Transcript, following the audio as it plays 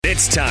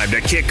It's time to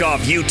kick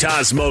off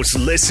Utah's most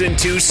listened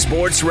to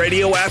sports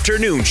radio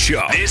afternoon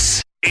show.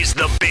 This is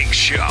The Big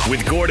Show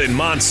with Gordon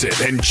Monson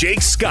and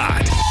Jake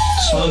Scott.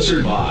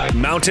 Sponsored by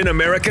Mountain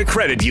America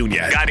Credit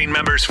Union, guiding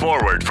members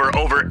forward for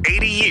over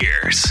 80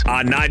 years.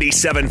 On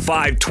 97.5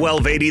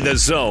 1280 The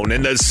Zone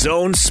and the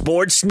Zone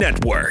Sports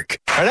Network.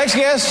 Our next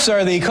guests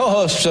are the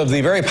co-hosts of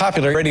the very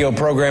popular radio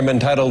program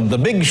entitled The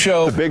Big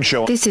Show. The Big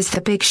Show. This is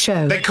The Big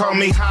Show. They call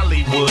me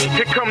Hollywood.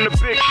 Here come the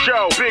Big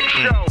Show. Big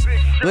Show. Big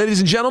Show.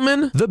 Ladies and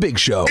gentlemen, The Big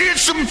Show.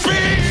 It's a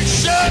Big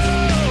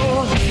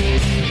Show.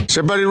 Is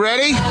everybody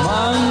ready?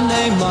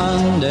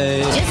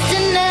 Monday. Just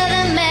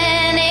another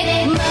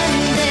manic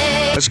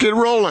Monday. Let's get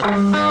rolling.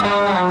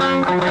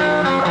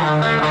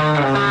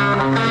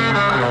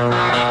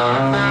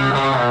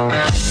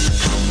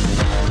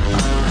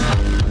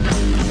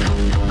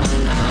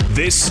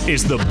 This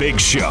is The Big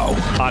Show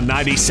on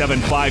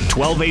 97.5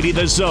 1280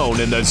 The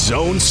Zone and the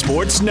Zone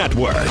Sports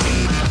Network.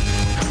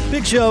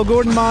 Big Show,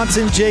 Gordon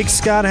Monson, Jake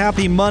Scott.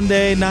 Happy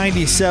Monday,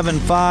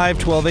 97.5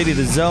 1280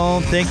 The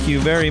Zone. Thank you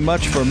very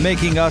much for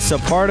making us a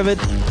part of it.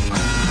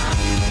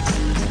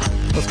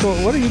 Let's go.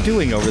 What are you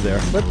doing over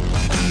there?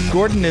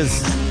 Gordon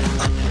is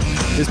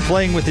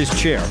playing with his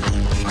chair,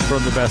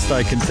 from the best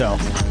I can tell.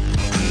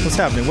 What's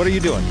happening? What are you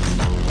doing?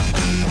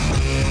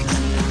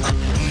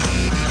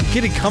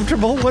 Getting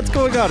comfortable? What's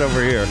going on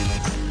over here?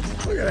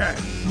 Look at that.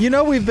 You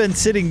know, we've been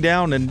sitting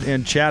down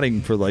and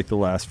chatting for like the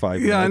last 5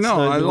 minutes. Yeah, I know.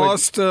 I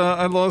lost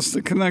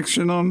the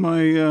connection on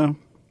my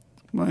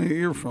my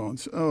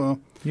earphones. Oh, well.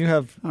 You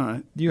have All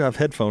right. You have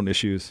headphone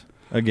issues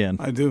again.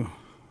 I do.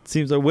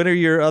 Seems like, when are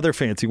your other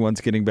fancy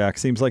ones getting back?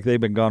 Seems like they've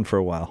been gone for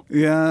a while.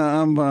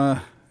 Yeah,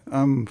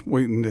 I'm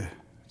waiting to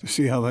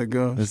see how that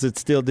goes. Is it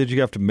still? Did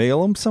you have to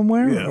mail them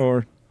somewhere? Yeah.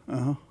 Or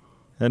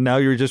and now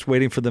you're just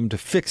waiting for them to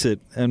fix it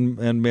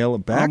and mail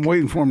it back? I'm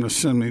waiting for them to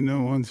send me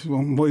new ones. That's what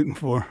I'm waiting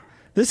for.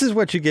 This is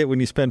what you get when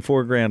you spend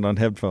 $4,000 on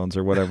headphones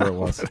or whatever it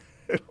was.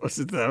 It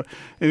wasn't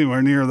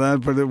anywhere near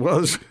that, but it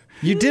was.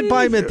 You did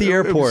buy them at the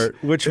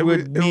airport, which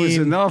would mean... It was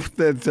enough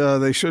that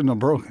they shouldn't have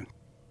broken.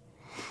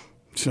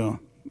 So,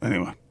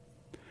 anyway.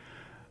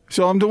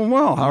 So, I'm doing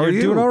well. How are you?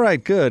 You're doing all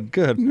right. Good.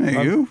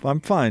 Hey, you? I'm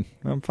fine.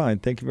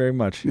 Thank you very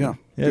much. Yeah.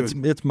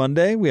 It's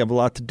Monday. We have a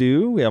lot to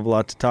do. We have a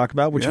lot to talk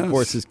about, which, of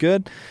course, is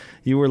good.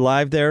 You were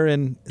live there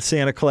in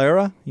Santa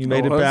Clara. You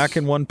made it back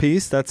in one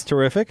piece. That's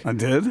terrific. I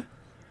did.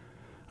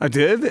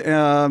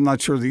 I'm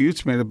not sure the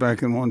Utes made it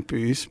back in one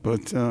piece,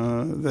 but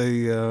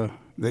they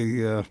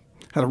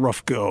had a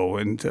rough go,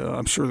 and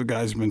I'm sure the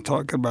guys have been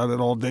talking about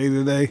it all day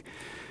today.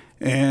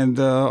 And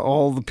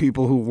all the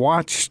people who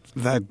watched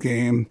that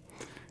game,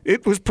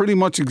 it was pretty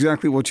much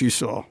exactly what you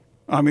saw.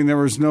 I mean, there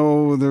was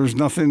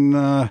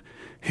nothing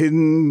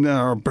hidden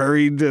or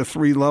buried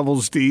 3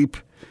 levels deep.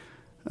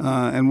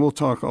 And we'll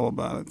talk all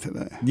about it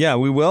today. Yeah,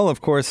 we will.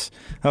 Of course,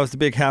 that was the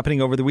big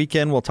happening over the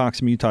weekend. We'll talk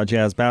some Utah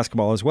Jazz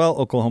basketball as well.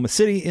 Oklahoma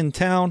City in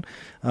town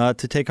to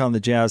take on the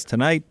Jazz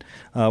tonight.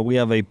 We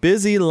have a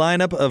busy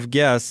lineup of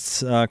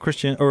guests.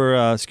 Christian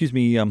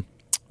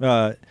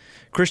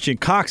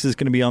Cox is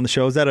going to be on the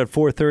show. Is that at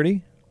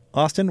 4:30?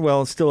 Austin?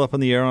 Well, it's still up in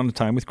the air on the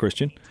time with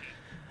Christian.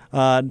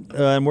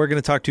 And we're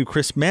going to talk to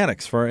Chris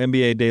Mannix for our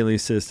NBA Daily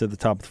Assist at the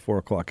top of the 4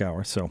 o'clock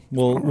hour. So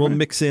we'll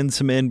mix in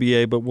some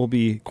NBA, but we'll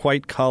be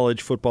quite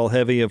college football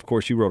heavy. Of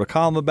course, you wrote a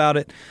column about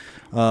it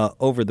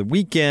over the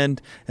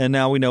weekend, and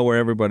now we know where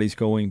everybody's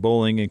going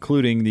bowling,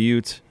 including the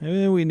Utes.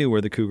 We knew where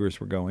the Cougars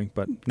were going,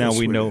 but now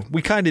we know.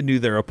 We kind of knew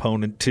their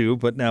opponent too,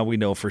 but now we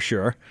know for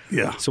sure.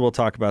 Yeah. So we'll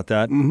talk about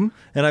that. Mm-hmm.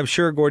 And I'm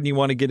sure, Gordon, you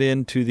want to get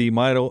into the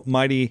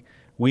mighty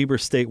Weber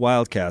State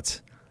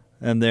Wildcats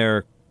and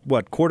their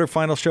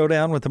quarterfinal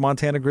showdown with the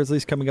Montana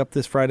Grizzlies coming up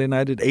this Friday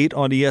night at 8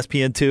 on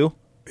ESPN2.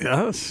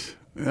 Yes.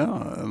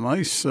 Yeah,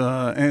 nice.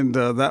 And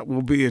that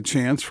will be a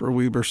chance for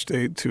Weber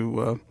State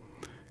to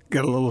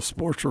get a little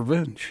sports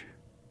revenge.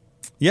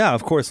 Yeah,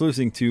 of course,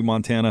 losing to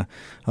Montana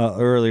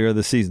earlier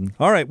this season.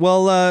 All right,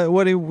 well,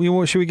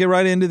 should we get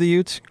right into the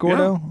Utes,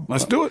 Gordo? Yeah,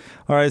 let's do it.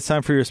 All right, it's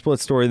time for your split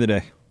story of the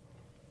day.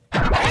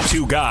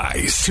 2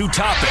 guys, 2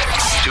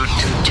 topics,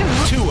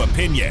 2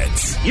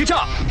 opinions.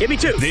 Utah, give me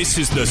 2. This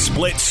is the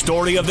split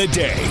story of the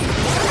day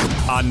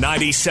on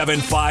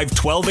 97.5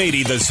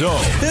 1280 The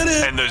Zone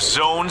and the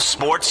Zone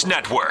Sports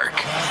Network.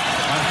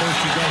 First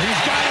to go,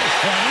 he's got it,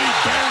 and he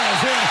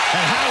barrels in.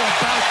 And how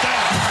about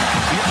that?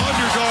 The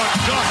underdog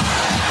duck,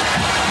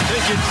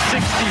 taking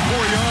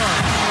 64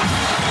 yards.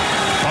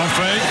 On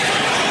fake,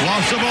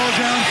 lost the ball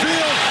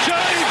downfield.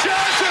 Johnny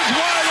Johnson's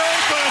wide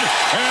open,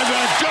 and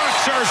the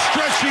Ducks are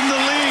stretching the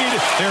lead.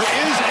 There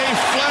is a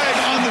flag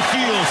on the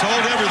field, so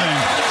hold everything.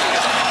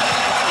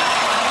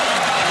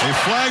 A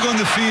flag on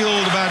the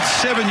field about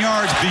 7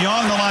 yards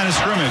beyond the line of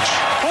scrimmage.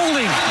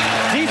 Holding,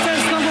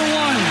 defense number 1.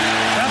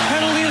 That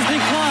penalty is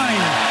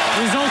declined.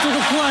 Result of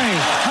the play,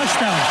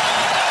 touchdown.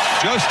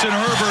 Justin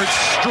Herbert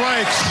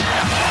strikes,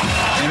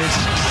 and it's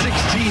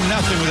 16-0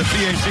 with a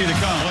PAT to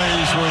come.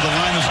 Plays where the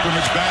line of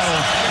scrimmage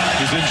battle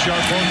is in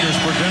sharp focus.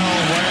 Burdell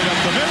right up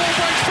the middle,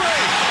 breaks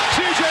free.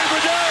 C.J.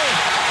 Burdell,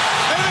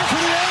 and in for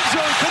the end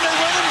zone. Can they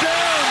run him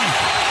down?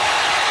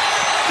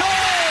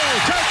 Goal!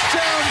 Touchdown!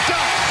 He's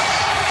up.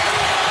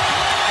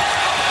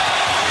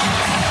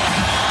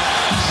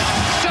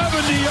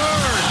 70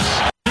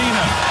 yards.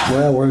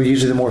 Well, we're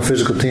usually the more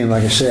physical team.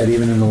 Like I said,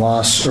 even in the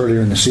loss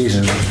earlier in the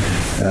season,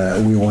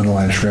 we won the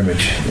line of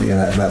scrimmage.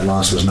 That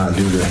loss was not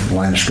due to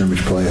line of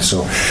scrimmage play.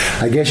 So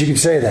I guess you could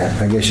say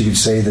that. I guess you could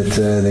say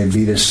that they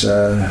beat us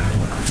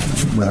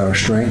with our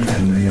strength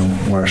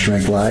and where our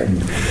strength lied.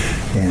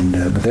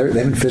 But they've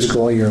been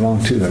physical all year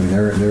long too. I mean,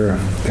 they're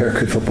a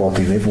good football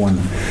team. They've won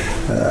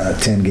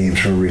 10 games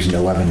for a reason,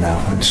 11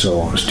 now, and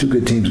so it's two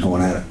good teams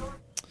going at it.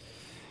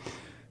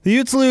 The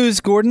Utes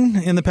lose, Gordon,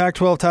 in the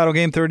Pac-12 title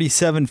game,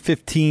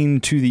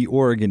 37-15 to the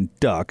Oregon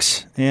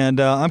Ducks. And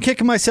I'm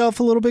kicking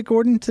myself a little bit,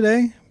 Gordon,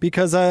 today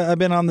because I've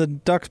been on the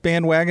Ducks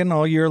bandwagon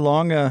all year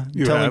long,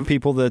 telling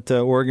people that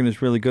Oregon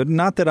is really good.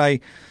 Not that I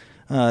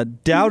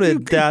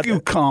doubted that. You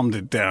calmed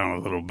it down a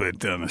little bit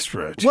down the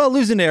stretch. Well,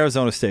 losing to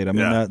Arizona State, I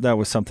mean, that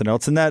was something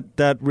else. And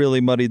that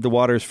really muddied the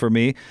waters for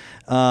me.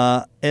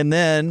 And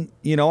then,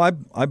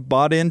 I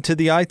bought into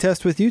the eye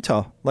test with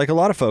Utah, like a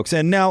lot of folks.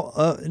 And now,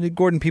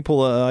 Gordon,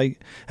 people I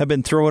have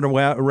been throwing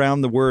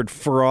around the word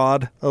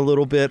fraud a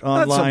little bit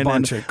online. That's a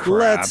bunch of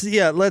crap.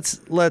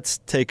 Let's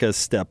take a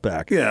step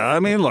back. Yeah, I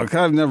mean, look,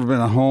 I've never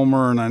been a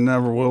homer, and I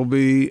never will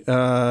be.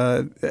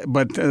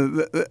 But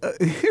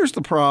here's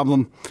the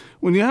problem.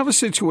 When you have a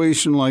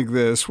situation like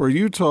this where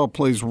Utah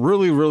plays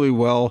really, really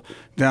well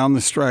down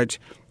the stretch,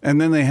 and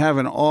then they have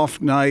an off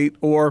night,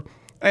 and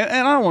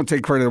I don't want to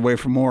take credit away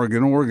from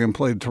Oregon. Oregon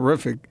played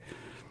terrific.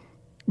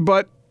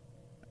 But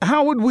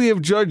how would we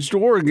have judged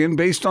Oregon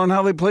based on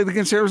how they played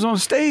against Arizona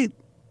State?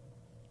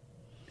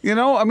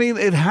 I mean,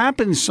 it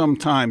happens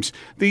sometimes.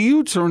 The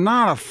Utes are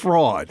not a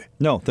fraud.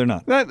 No, they're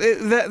not.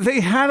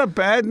 They had a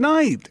bad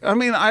night. I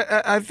mean,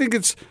 I think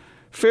it's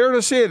fair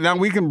to say it. Now,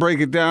 we can break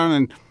it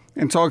down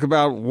and talk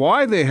about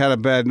why they had a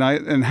bad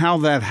night and how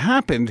that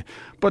happened.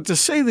 But to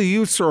say the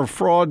Utes are a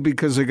fraud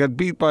because they got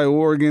beat by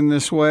Oregon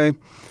this way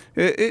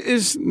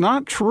is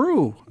not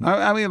true.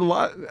 I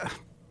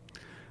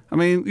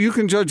mean, you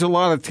can judge a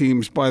lot of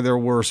teams by their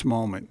worst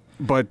moment.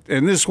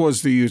 And this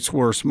was the Utes'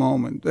 worst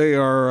moment. They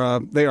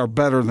are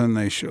better than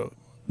they should.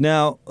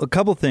 Now, a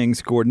couple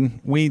things, Gordon.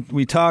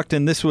 We talked,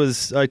 and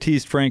I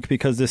teased Frank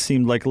because this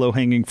seemed like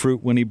low-hanging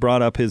fruit when he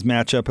brought up his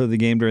matchup of the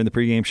game during the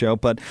pregame show,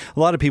 but a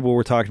lot of people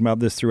were talking about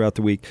this throughout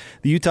the week.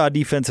 The Utah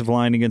defensive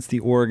line against the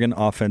Oregon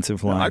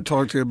offensive line. I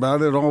talked to you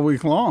about it all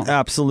week long.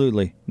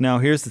 Absolutely. Now,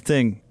 here's the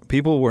thing.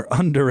 People were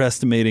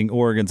underestimating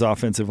Oregon's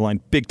offensive line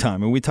big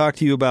time. And we talked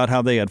to you about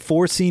how they had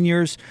 4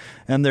 seniors,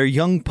 and their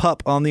young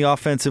pup on the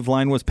offensive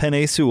line was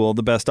Penei Sewell,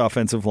 the best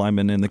offensive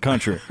lineman in the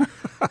country.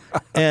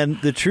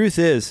 And the truth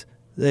is,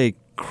 they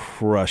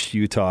crushed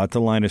Utah at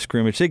the line of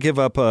scrimmage. They give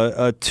up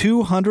a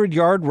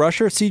 200-yard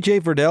rusher. C.J.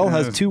 Verdell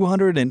has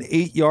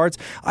 208 yards.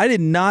 I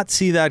did not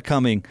see that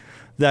coming,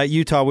 that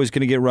Utah was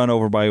going to get run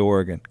over by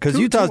Oregon. Because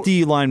Utah's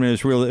D-line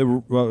is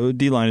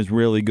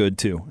really good,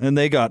 too. And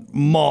they got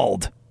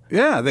mauled.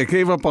 Yeah, they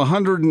gave up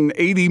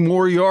 180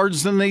 more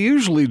yards than they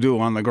usually do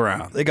on the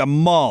ground. They got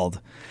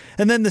mauled.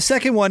 And then the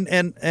second one,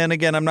 and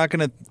again, I'm not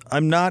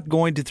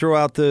going to throw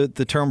out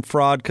the term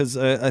fraud because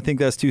I think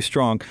that's too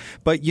strong.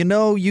 But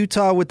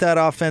Utah with that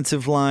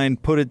offensive line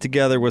put it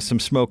together with some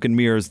smoke and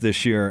mirrors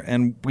this year,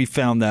 and we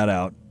found that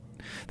out.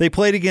 They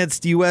played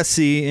against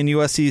USC in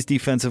USC's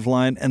defensive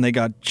line, and they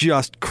got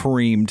just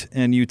creamed,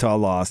 and Utah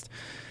lost.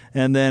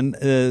 And then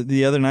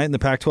the other night in the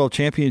Pac-12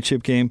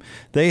 championship game,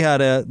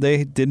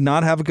 they did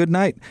not have a good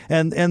night.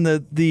 And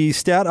the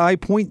stat I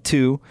point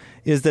to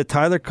is that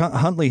Tyler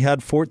Huntley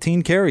had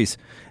 14 carries.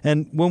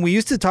 And when we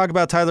used to talk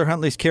about Tyler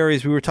Huntley's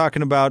carries, we were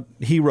talking about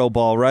hero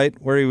ball, right?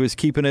 Where he was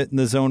keeping it in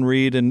the zone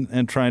read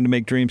and trying to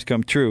make dreams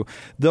come true.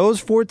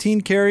 Those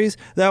 14 carries,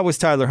 that was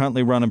Tyler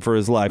Huntley running for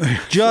his life.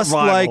 just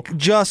like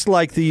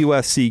the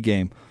USC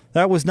game.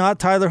 That was not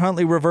Tyler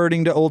Huntley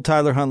reverting to old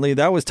Tyler Huntley.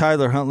 That was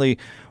Tyler Huntley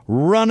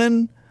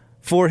running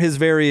for his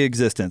very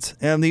existence.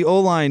 And the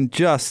O-line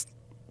just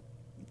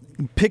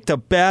picked a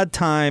bad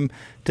time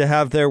to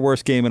have their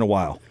worst game in a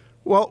while.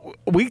 Well,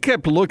 we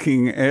kept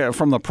looking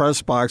from the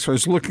press box. I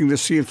was looking to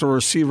see if the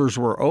receivers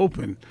were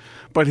open,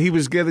 but he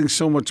was getting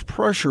so much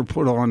pressure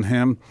put on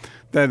him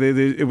that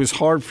it was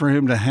hard for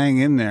him to hang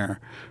in there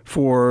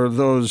for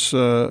those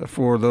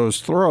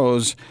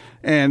throws.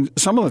 And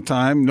some of the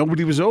time,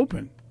 nobody was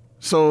open.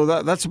 So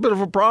that's a bit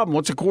of a problem.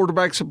 What's a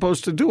quarterback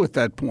supposed to do at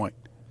that point?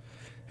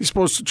 He's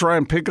supposed to try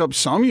and pick up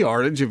some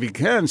yardage if he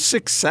can.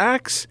 6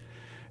 sacks.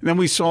 And then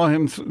we saw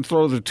him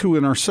throw the 2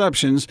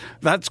 interceptions.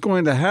 That's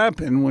going to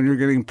happen when you're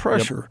getting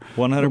pressure.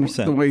 Yep,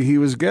 100%. The way he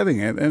was getting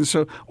it. And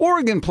so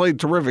Oregon played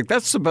terrific.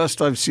 That's the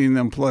best I've seen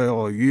them play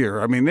all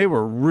year. I mean, they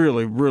were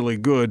really, really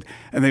good.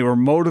 And they were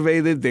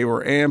motivated. They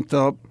were amped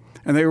up.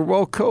 And they were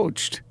well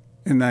coached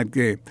in that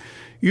game.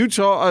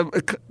 Utah,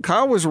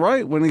 Kyle was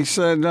right when he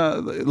said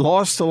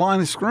lost the line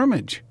of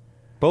scrimmage.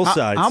 Both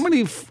sides. How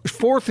many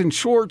 4th and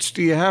shorts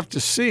do you have to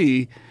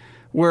see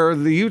where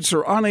the Utes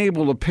are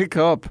unable to pick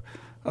up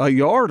a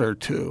yard or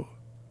two?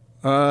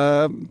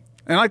 And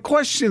I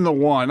question the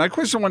one. I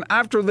question one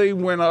after they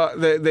went.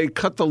 They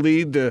cut the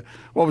lead to,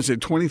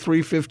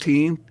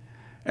 23-15,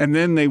 and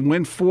then they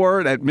went for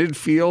it at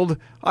midfield.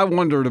 I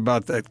wondered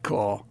about that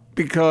call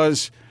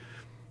because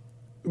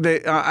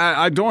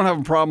I don't have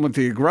a problem with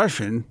the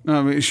aggression.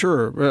 I mean,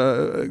 sure,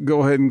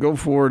 go ahead and go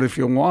for it if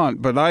you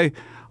want, but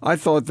I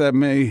thought that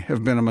may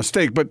have been a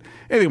mistake. But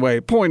anyway,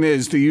 point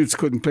is the Utes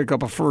couldn't pick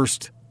up a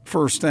first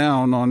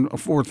down on a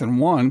 4th and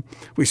 1.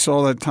 We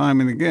saw that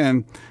time and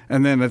again,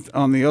 and then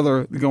going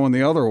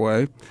the other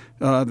way,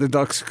 the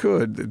Ducks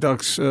could. The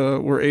Ducks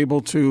were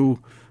able to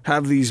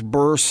have these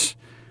bursts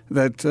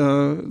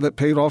that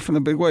paid off in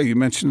a big way. You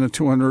mentioned the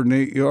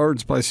 208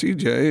 yards by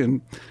CJ,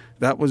 and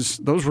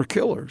those were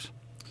killers.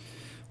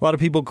 A lot of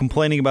people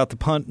complaining about the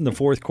punt in the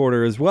fourth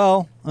quarter as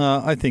well.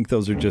 I think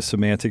those are just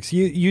semantics.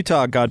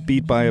 Utah got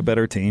beat by a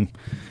better team,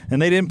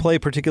 and they didn't play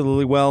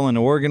particularly well, and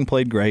Oregon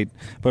played great.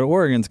 But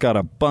Oregon's got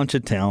a bunch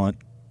of talent,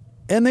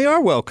 and they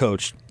are well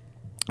coached.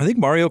 I think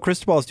Mario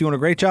Cristobal is doing a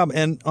great job,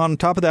 and on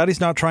top of that,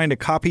 he's not trying to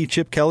copy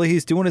Chip Kelly.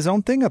 He's doing his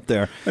own thing up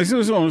there. That's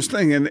his own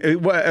thing, and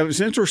it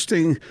was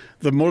interesting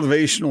the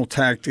motivational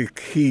tactic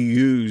he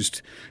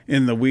used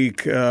in the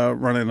week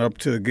running up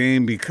to the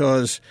game,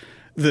 because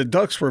the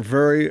Ducks were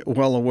very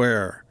well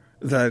aware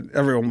that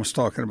everyone was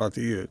talking about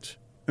the Utes,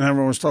 and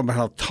everyone was talking about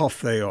how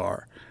tough they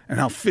are and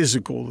how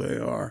physical they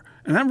are.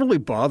 And that really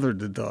bothered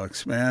the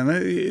Ducks, man.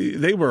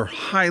 They were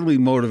highly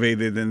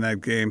motivated in that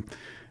game,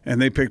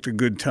 and they picked a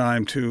good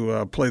time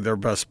to play their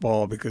best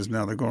ball, because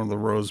now they're going to the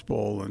Rose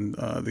Bowl, and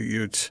the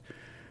Utes,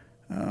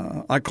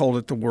 I called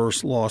it the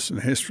worst loss in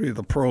the history of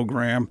the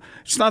program.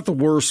 It's not the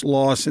worst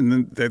loss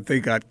in that they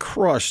got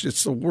crushed.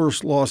 It's the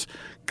worst loss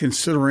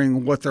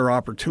considering what their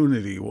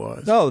opportunity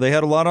was. Oh, they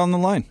had a lot on the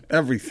line.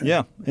 Everything.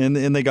 Yeah, and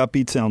they got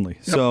beat soundly.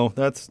 Yep. So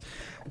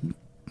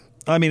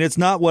it's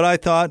not what I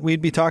thought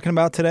we'd be talking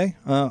about today.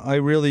 I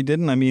really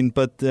didn't.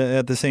 But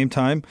at the same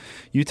time,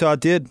 Utah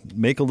did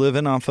make a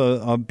living off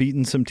of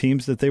beating some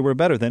teams that they were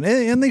better than,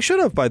 and they should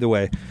have, by the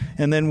way.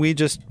 And then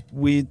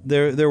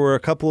there were a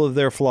couple of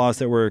their flaws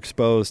that were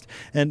exposed,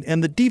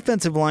 and the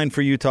defensive line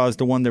for Utah is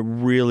the one that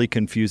really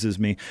confuses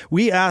me.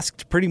 We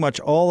asked pretty much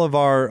all of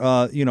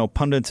our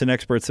pundits and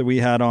experts that we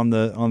had on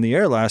the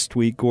air last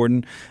week,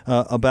 Gordon,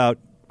 about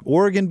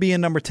Oregon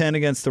being number 10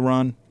 against the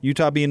run,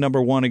 Utah being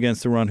number 1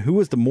 against the run. Who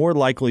was the more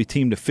likely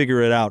team to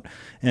figure it out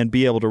and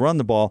be able to run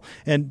the ball?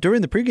 And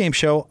during the pregame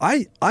show,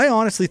 I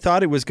honestly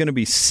thought it was going to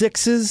be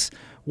sixes,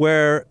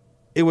 where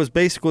it was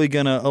basically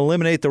going to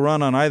eliminate the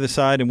run on either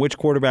side and which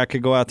quarterback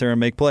could go out there and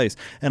make plays.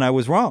 And I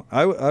was wrong.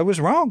 I was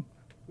wrong.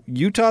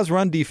 Utah's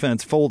run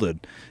defense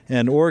folded,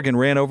 and Oregon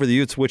ran over the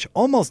Utes, which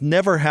almost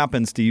never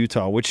happens to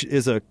Utah, which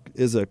is a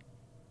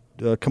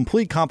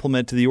complete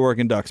compliment to the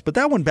Oregon Ducks. But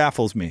that one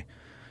baffles me,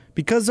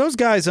 because those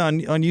guys on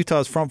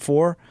Utah's front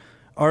four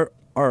are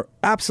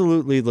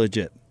absolutely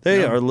legit.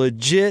 They are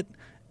legit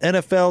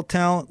NFL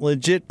talent,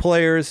 legit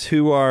players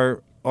who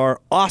are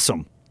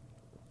awesome.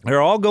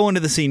 They're all going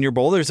to the Senior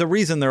Bowl. There's a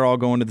reason they're all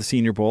going to the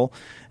Senior Bowl.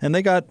 And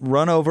they got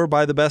run over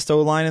by the best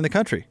O-line in the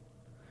country,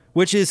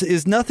 which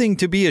is nothing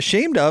to be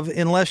ashamed of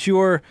unless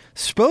you're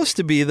supposed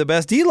to be the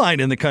best D-line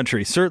in the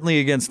country, certainly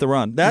against the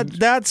run.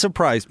 That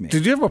surprised me.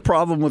 Did you have a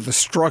problem with the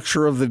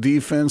structure of the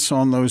defense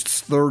on those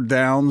third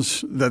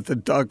downs that the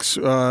Ducks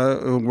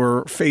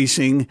were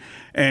facing?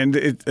 And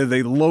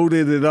they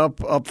loaded it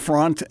up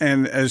front,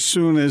 and as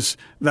soon as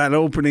that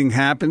opening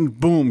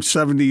happened, boom,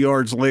 70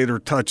 yards later,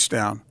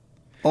 touchdown.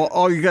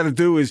 All you got to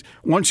do is,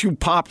 once you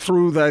pop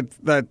through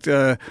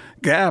that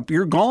gap,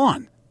 you're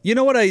gone. You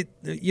know what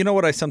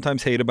I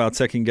sometimes hate about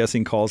second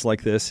guessing calls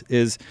like this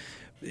is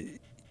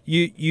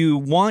you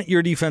want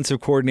your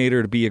defensive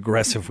coordinator to be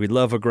aggressive. We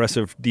love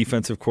aggressive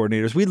defensive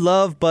coordinators. We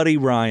love Buddy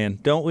Ryan,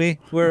 don't we?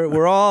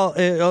 We're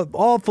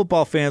all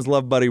football fans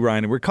love Buddy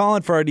Ryan, and we're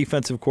calling for our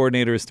defensive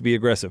coordinators to be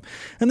aggressive.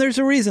 And there's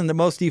a reason that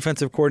most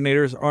defensive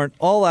coordinators aren't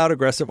all out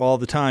aggressive all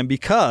the time,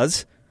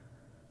 because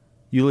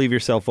you leave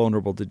yourself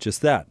vulnerable to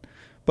just that.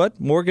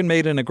 But Morgan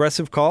made an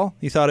aggressive call.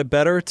 He thought it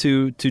better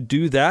to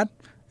do that,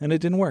 and it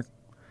didn't work.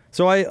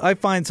 So I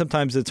find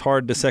sometimes it's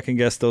hard to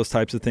second-guess those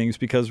types of things,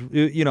 because,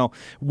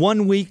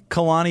 1 week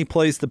Kalani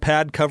plays the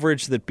pad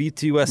coverage that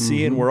beats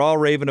USC, and we're all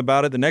raving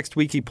about it. The next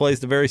week he plays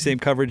the very same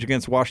coverage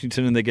against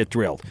Washington, and they get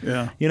drilled.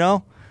 Yeah.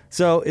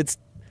 So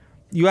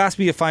you asked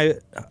me if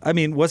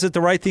was it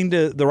the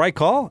right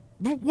call?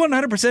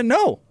 100%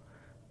 no.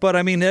 But,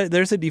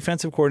 there's a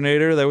defensive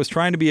coordinator that was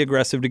trying to be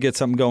aggressive to get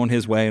something going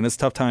his way, and it's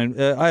tough time.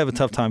 I have a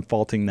tough time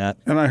faulting that.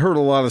 And I heard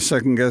a lot of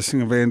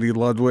second-guessing of Andy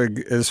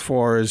Ludwig as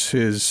far as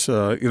his,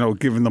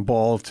 giving the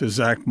ball to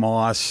Zach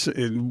Moss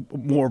in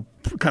more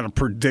kind of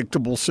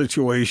predictable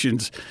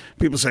situations.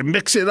 People say,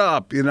 mix it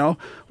up,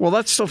 Well,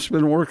 that stuff's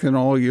been working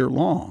all year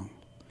long,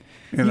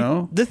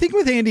 The thing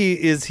with Andy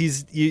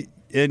is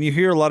and you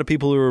hear a lot of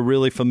people who are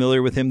really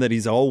familiar with him that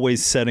he's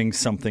always setting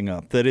something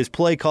up, that his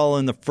play call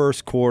in the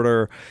first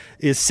quarter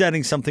is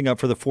setting something up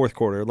for the fourth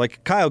quarter.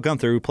 Like Kyle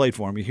Gunther, who played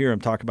for him, you hear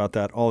him talk about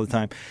that all the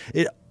time.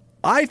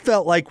 I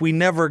felt like we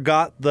never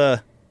got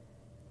the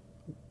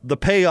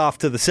payoff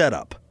to the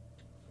setup.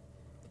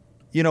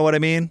 You know what I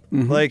mean?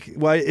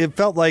 Mm-hmm. It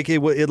felt like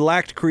it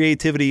lacked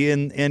creativity,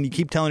 and you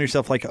keep telling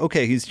yourself, like,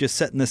 okay, he's just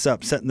setting this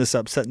up.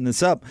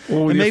 Well,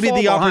 and when maybe you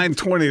fall behind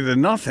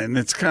 20-0,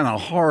 it's kind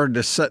of hard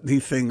to set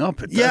anything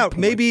up at that point.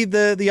 Maybe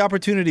the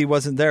opportunity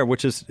wasn't there,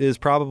 which is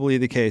probably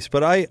the case.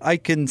 But I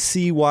can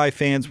see why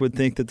fans would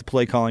think that the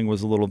play calling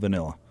was a little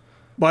vanilla.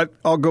 But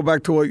I'll go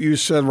back to what you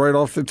said right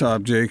off the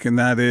top, Jake, and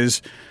that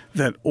is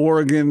that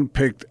Oregon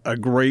picked a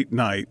great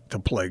night to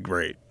play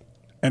great.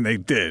 And they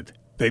did.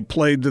 They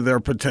played to their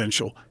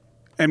potential.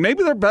 And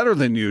maybe they're better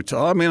than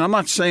Utah. I mean, I'm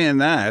not saying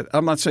that.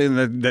 I'm not saying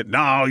that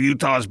no,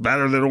 Utah's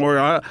better than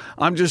Oregon.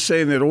 I'm just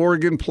saying that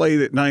Oregon played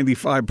at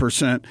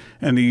 95%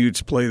 and the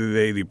Utes played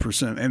at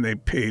 80%, and they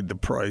paid the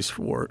price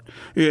for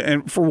it.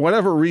 And for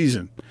whatever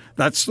reason,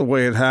 that's the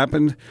way it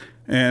happened.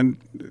 And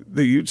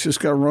the Utes just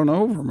got run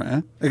over,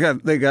 man. They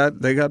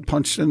got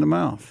punched in the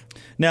mouth.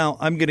 Now,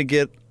 I'm going to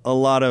get a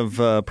lot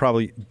of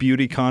probably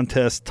beauty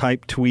contest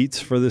type tweets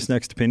for this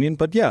next opinion.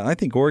 But yeah, I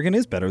think Oregon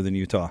is better than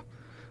Utah.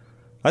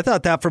 I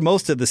thought that for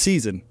most of the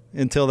season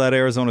until that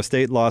Arizona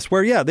State loss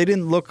where, yeah, they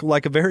didn't look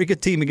like a very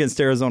good team against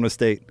Arizona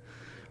State.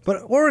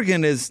 But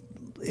Oregon is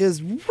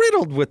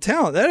riddled with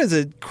talent. That is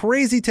a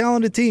crazy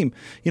talented team.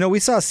 You know, we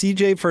saw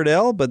C.J.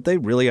 Ferdell, but they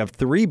really have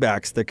three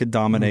backs that could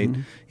dominate.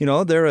 Mm-hmm. You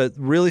know, they're a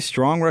really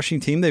strong rushing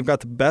team. They've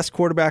got the best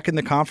quarterback in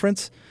the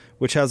conference,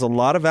 which has a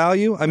lot of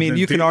value. I mean,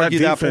 you can argue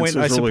that point,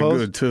 I suppose. Really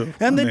good too.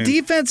 And the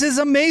defense is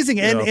amazing.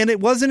 And it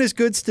wasn't as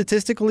good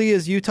statistically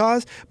as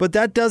Utah's, but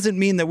that doesn't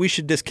mean that we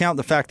should discount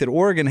the fact that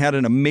Oregon had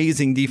an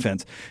amazing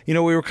defense. You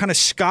know, we were kind of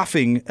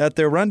scoffing at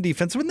their run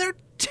defense when they're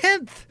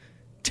 10th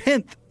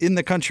in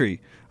the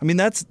country. I mean,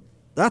 that's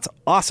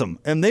awesome.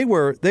 And they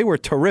were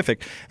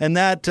terrific. And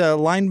that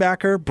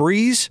linebacker,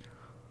 Breeze,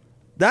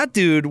 that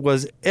dude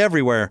was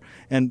everywhere.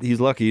 And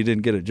he's lucky he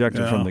didn't get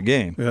ejected from the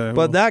game. Yeah,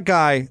 but that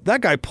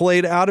guy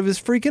played out of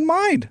his freaking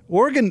mind.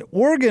 Oregon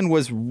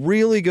was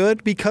really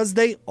good because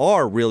they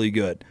are really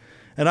good.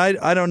 And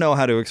I don't know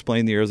how to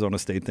explain the Arizona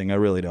State thing. I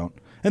really don't.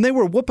 And they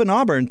were whooping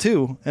Auburn,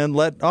 too, and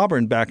let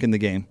Auburn back in the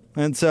game.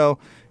 And so,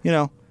 you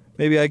know,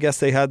 maybe I guess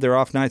they had their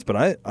off nights,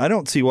 but I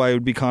don't see why it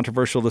would be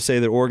controversial to say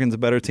that Oregon's a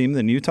better team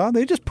than Utah.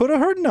 They just put a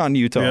hurting on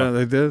Utah. Yeah,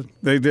 they did.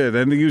 They did.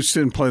 And the Utes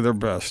didn't play their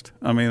best.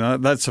 I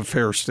mean, that's a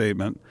fair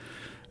statement.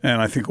 And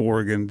I think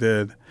Oregon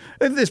did.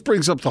 And this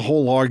brings up the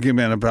whole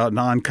argument about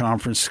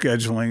non-conference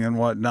scheduling and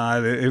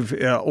whatnot. If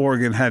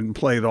Oregon hadn't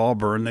played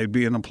Auburn, they'd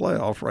be in a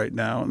playoff right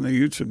now, and the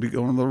Utes would be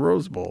going to the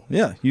Rose Bowl.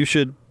 Yeah, you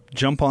should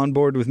jump on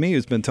board with me,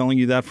 who's been telling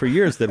you that for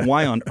years, that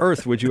why on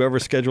earth would you ever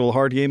schedule a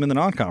hard game in the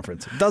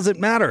non-conference? It doesn't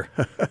matter.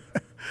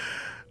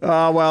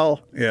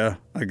 Well, yeah,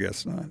 I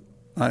guess not.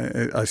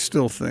 I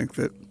still think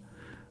that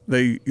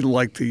they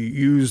like to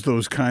use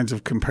those kinds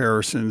of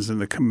comparisons in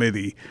the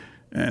committee,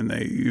 and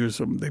they use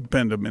them, they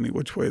bend them any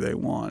which way they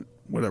want,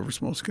 whatever's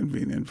most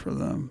convenient for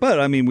them. But,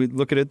 I mean, we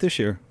look at it this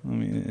year. I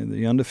mean,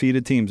 the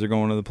undefeated teams are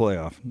going to the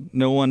playoff.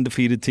 No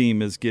undefeated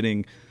team is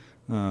getting,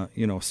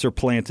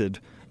 supplanted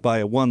by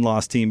a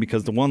one-loss team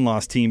because the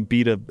one-loss team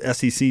beat a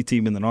SEC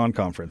team in the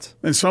non-conference.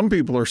 And some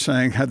people are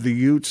saying had the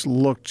Utes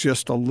looked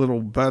just a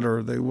little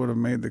better, they would have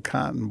made the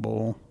Cotton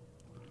Bowl.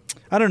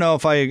 I don't know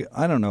if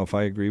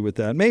I agree with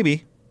that.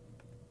 Maybe.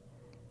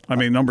 I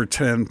mean, number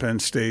 10 Penn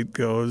State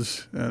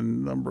goes,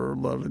 and number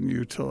 11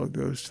 Utah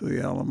goes to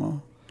the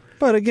Alamo.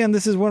 But again,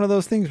 this is one of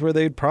those things where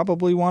they'd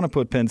probably want to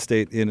put Penn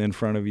State in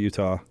front of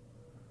Utah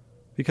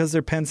because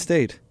they're Penn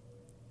State.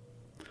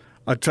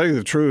 I'll tell you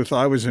the truth,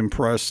 I was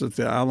impressed that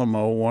the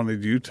Alamo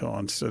wanted Utah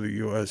instead of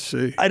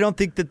USC. I don't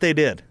think that they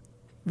did.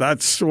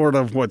 That's sort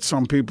of what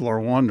some people are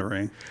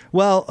wondering.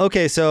 Well,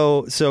 okay,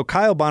 so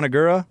Kyle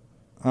Bonagura,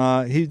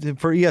 he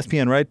for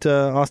ESPN, right,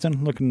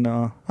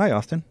 Austin? Hi,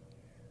 Austin.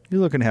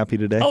 You're looking happy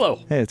today.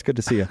 Hello. Hey, it's good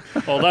to see you.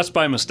 Well, that's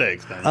by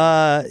mistake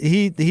then.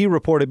 He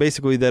reported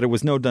basically that it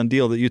was no done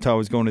deal that Utah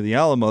was going to the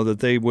Alamo, that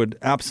they would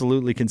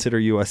absolutely consider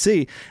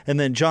USC. And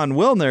then John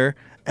Wilner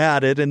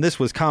added, and this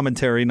was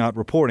commentary, not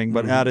reporting,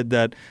 but added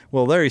that,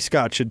 well, Larry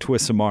Scott should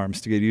twist some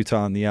arms to get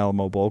Utah in the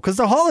Alamo Bowl because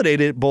the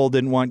Holiday Bowl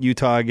didn't want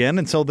Utah again,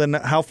 and so then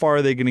how far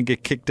are they going to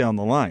get kicked down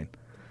the line?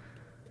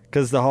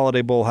 Because the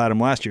Holiday Bowl had them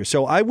last year.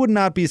 So I would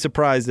not be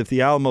surprised if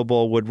the Alamo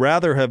Bowl would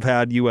rather have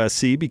had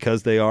USC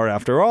because they are,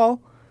 after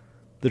all,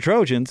 the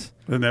Trojans.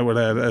 Then they would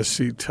have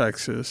SC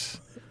Texas.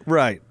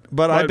 Right.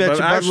 But I bet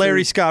you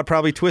Larry Scott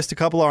probably twist a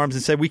couple arms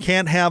and said, we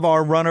can't have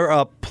our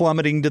runner-up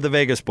plummeting to the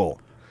Vegas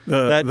Bowl.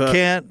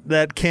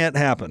 That can't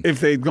happen.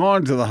 If they'd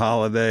gone to the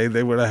Holiday,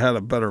 they would have had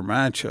a better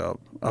matchup,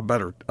 a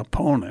better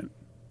opponent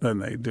than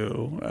they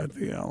do at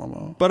the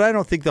Alamo. But I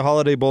don't think the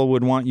Holiday Bowl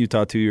would want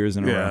Utah 2 years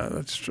in a row. Yeah,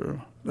 that's true.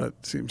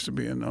 That seems to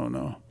be a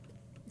no-no.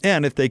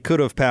 And if they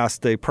could have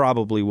passed, they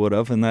probably would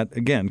have, and that,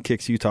 again,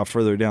 kicks Utah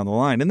further down the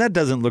line. And that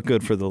doesn't look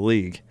good for the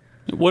league.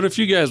 What if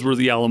you guys were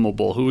the Alamo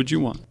Bowl? Who would you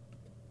want?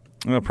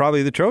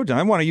 Probably the Trojan.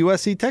 I want a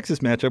USC-Texas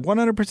matchup,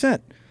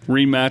 100%.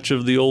 Rematch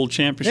of the old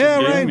championship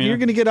game. Right. Yeah. You're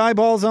going to get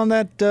eyeballs on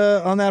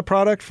that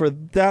product for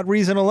that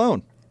reason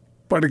alone.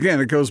 But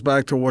again, it goes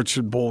back to what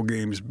should bowl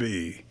games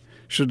be?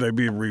 should they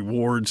be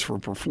rewards for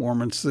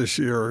performance this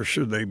year, or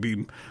should they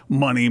be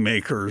money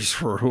makers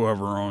for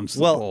whoever owns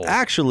the bowl? Well,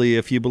 actually,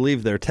 if you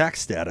believe their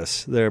tax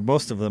status,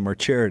 most of them are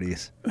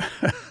charities.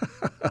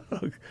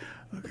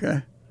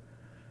 Okay.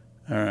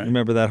 All right.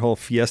 Remember that whole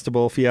Fiesta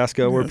Bowl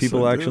fiasco where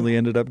people actually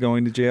ended up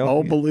going to jail?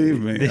 Oh,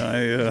 believe me,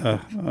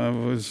 I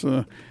was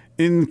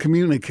in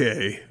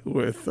communique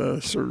with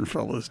certain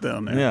fellas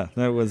down there. Yeah,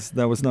 that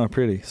was not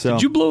pretty. So,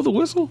 did you blow the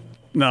whistle?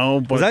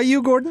 No, but was that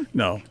you, Gordon?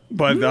 No,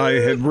 but I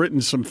had written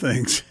some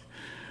things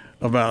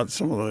about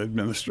some of the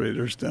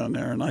administrators down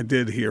there, and I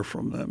did hear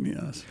from them.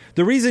 Yes.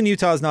 The reason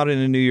Utah's not in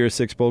a New Year's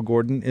Six Bowl,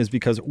 Gordon, is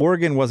because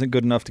Oregon wasn't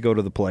good enough to go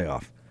to the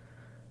playoff.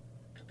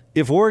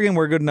 If Oregon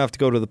were good enough to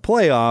go to the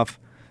playoff,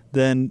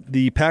 then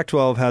the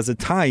Pac-12 has a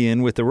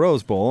tie-in with the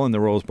Rose Bowl, and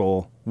the Rose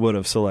Bowl would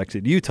have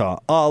selected Utah,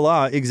 a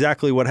la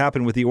exactly what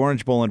happened with the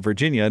Orange Bowl in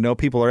Virginia. I know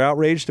people are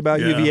outraged about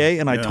UVA,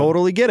 and I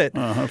totally get it.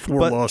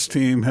 Four-loss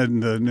team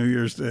heading to New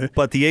Year's Day.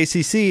 But the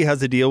ACC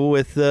has a deal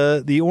with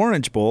the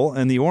Orange Bowl,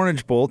 and the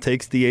Orange Bowl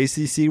takes the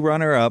ACC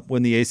runner-up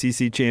when the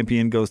ACC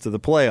champion goes to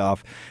the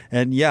playoff.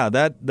 And, yeah,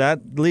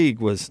 that league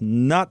was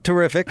not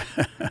terrific.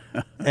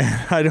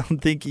 And I don't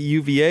think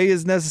UVA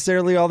is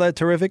necessarily all that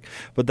terrific,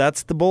 but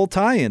that's the bowl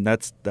tie-in.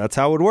 That's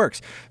how it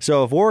works.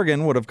 So if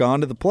Oregon would have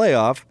gone to the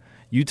playoff,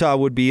 Utah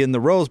would be in the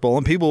Rose Bowl,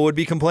 and people would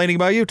be complaining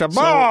about Utah.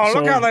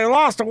 Look how they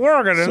lost to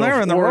Oregon, and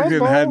they're in the Rose Bowl.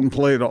 If Oregon hadn't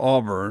played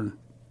Auburn,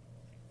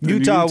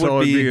 Utah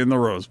would be in the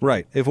Rose Bowl.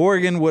 Right. If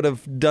Oregon would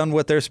have done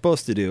what they're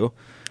supposed to do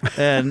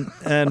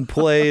and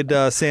played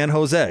San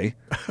Jose,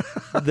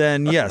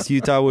 then, yes,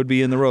 Utah would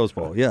be in the Rose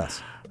Bowl.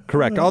 Yes.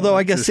 Correct. Although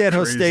I guess San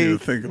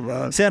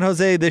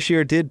Jose this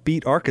year did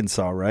beat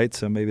Arkansas, right?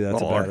 So maybe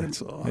that's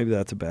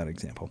a bad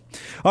example.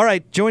 All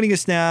right, joining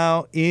us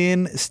now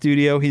in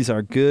studio, he's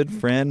our good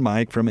friend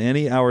Mike from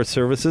Any Hour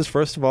Services.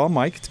 First of all,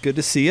 Mike, it's good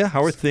to see you.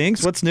 How are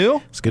things? What's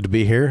new? It's good to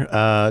be here.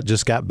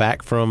 Just got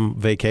back from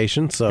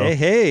vacation, so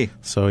hey.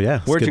 So yeah,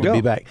 it's Where'd good you go? To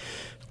be back.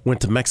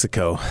 Went to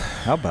Mexico.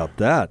 How about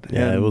that?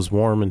 Yeah, it was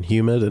warm and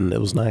humid, and it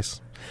was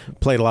nice.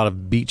 Played a lot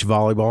of beach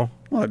volleyball.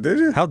 Oh, did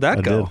you? How'd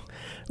that go? Did.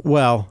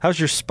 Well, how's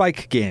your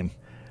spike game?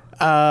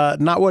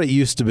 Not what it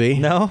used to be.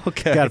 No?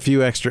 Okay. Got a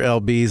few extra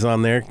LBs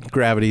on there.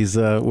 Gravity's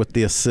with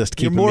the assist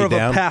keeping me down. You're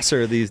more of a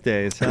passer these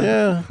days,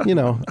 huh?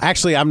 Yeah,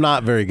 Actually, I'm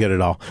not very good at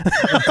all.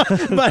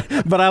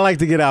 but I like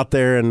to get out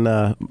there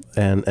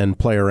and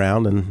play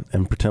around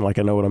and pretend like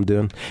I know what I'm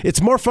doing.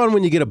 It's more fun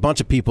when you get a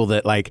bunch of people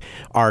that like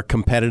are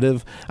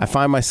competitive. I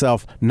find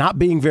myself not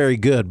being very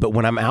good, but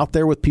when I'm out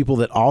there with people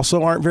that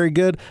also aren't very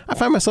good, I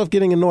find myself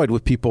getting annoyed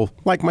with people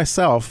like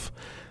myself.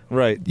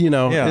 Right.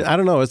 I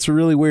don't know. It's a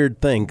really weird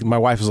thing. My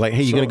wife was like,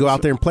 hey, you going to go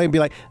out there and play? And be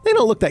like, they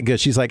don't look that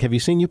good. She's like, have you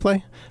seen you play?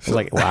 I was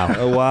like, wow.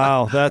 Oh,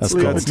 wow. That's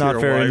not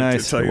very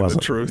nice. To tell you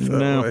the truth.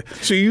 No.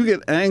 So you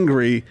get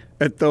angry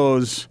at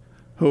those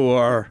who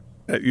are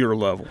at your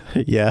level.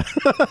 Yeah.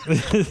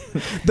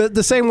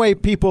 The same way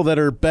people that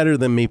are better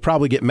than me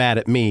probably get mad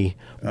at me,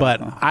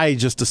 but I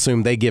just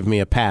assume they give me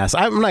a pass.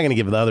 I'm not going to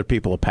give the other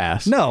people a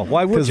pass. No,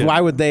 why would you?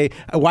 Because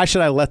why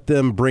should I let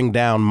them bring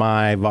down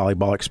my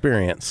volleyball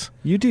experience?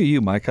 You do you,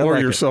 Mike. Or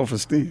your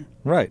self-esteem.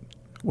 Right.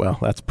 Well,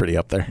 that's pretty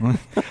up there.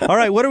 All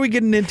right, what are we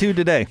getting into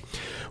today?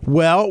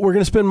 Well, we're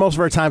going to spend most of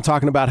our time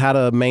talking about how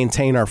to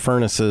maintain our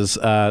furnaces,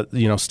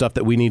 stuff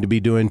that we need to be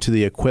doing to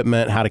the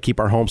equipment, how to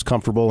keep our homes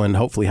comfortable, and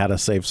hopefully how to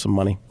save some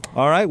money.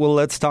 All right, well,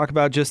 let's talk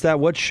about just that.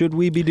 What should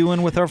we be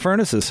doing with our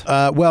furnaces?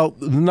 Well,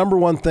 the number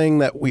one thing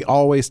that we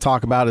always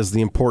talk about is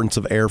the importance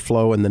of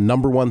airflow, and the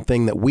number one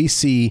thing that we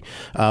see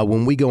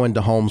when we go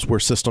into homes where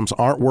systems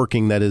aren't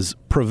working that is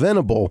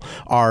preventable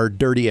are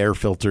dirty air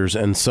filters.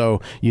 And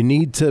so you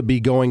need to be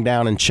going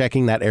down and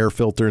checking that air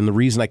filter. And the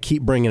reason I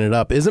keep bringing it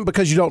up isn't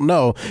because you don't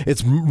know.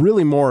 It's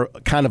really more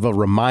kind of a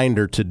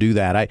reminder to do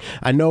that.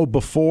 I know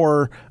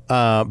before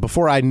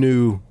I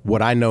knew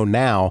what I know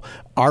now,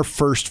 our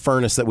first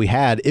furnace that we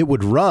had, it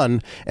would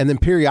run, and then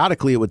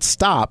periodically it would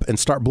stop and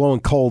start blowing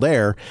cold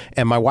air,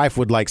 and my wife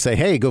would like say,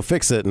 hey, go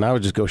fix it, and I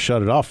would just go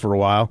shut it off for a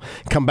while,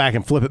 come back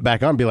and flip it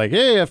back on, and be like,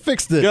 hey, I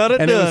fixed it. Got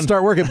it and done. It would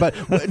start working.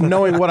 But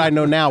knowing what I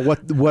know now,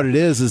 what it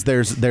is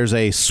there's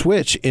a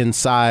switch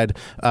inside,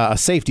 a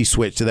safety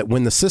switch, so that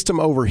when the system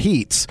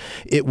overheats,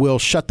 it will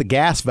shut the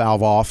gas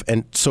valve off,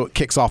 and so it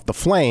kicks off the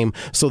flame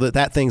so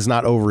that thing's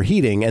not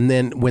overheating. And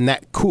then when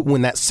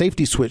that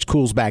safety switch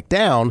cools back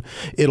down,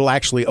 it'll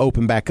actually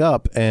open back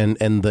up and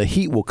the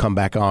heat will come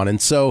back on.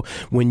 And so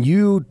when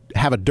you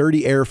have a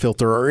dirty air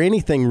filter or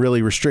anything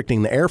really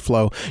restricting the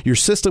airflow, your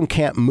system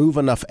can't move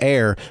enough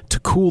air to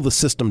cool the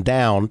system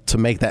down to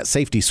make that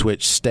safety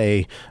switch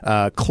stay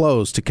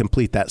closed to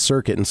complete that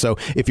circuit. And so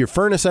if your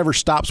furnace ever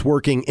stops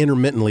working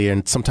intermittently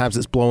and sometimes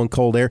it's blowing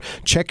cold air,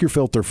 check your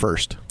filter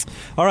first.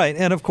 All right,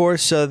 and of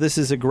course, this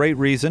is a great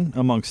reason,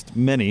 amongst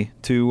many,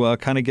 to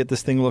kind of get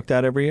this thing looked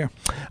at every year.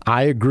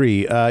 I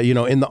agree.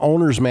 In the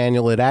owner's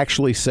manual, it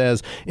actually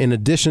says, in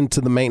addition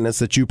to the maintenance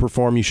that you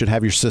perform, you should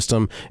have your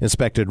system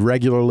inspected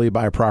regularly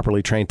by a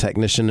properly trained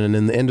technician. And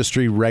in the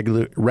industry,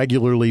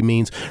 regularly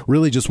means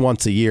really just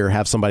once a year,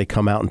 have somebody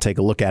come out and take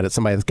a look at it,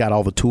 somebody that's got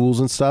all the tools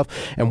and stuff.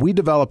 And we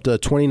developed a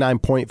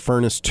 29-point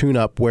furnace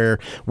tune-up where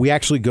we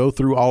actually go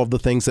through all of the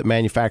things that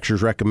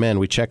manufacturers recommend.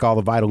 We check all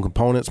the vital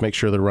components, make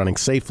sure they're running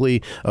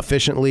safely,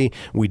 efficiently.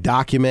 We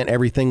document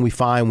everything we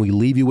find. We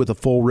leave you with a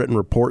full written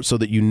report so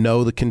that you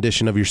know the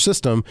condition of your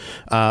system.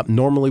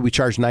 Normally, we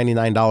charge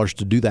 $99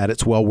 to do that.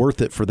 It's well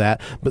worth it for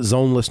that. But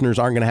Zone listeners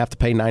aren't going to have to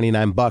pay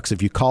 $99.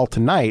 If you call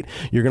tonight,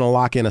 you're going to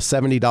lock in a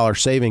 $70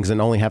 savings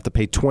and only have to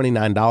pay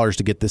 $29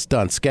 to get this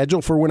done.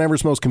 Schedule for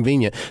whenever's most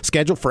convenient.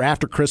 Schedule for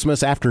after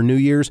Christmas, after New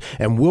Year's,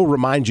 and we'll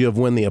remind you of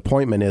when the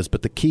appointment is.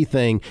 But the key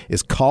thing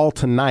is call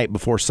tonight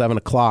before 7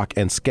 o'clock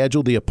and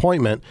schedule the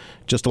appointment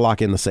just to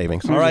lock in the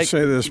savings. All right.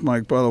 Say this,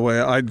 Mike, by the way,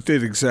 I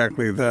did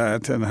exactly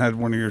that and had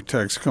one of your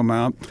techs come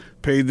out,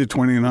 paid the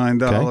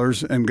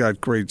 $29, and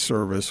got great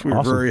service. We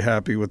were very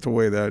happy with the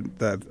way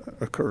that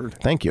occurred.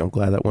 Thank you. I'm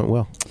glad that went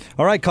well.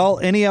 All right, call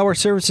Any Hour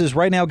Services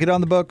right now. Get on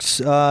the books.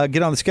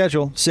 Get on the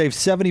schedule. Save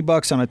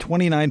 $70 on a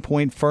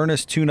 29-point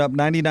furnace tune-up,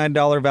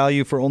 $99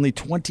 value for only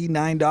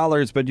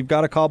 $29. But you've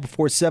got to call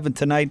before 7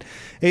 tonight.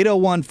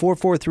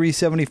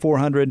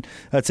 801-443-7400.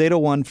 That's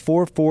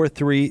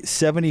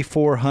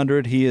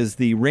 801-443-7400. He is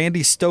the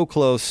Randy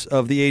Stoklos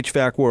of the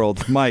HVAC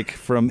world. Mike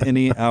from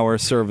Any Hour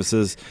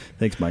Services.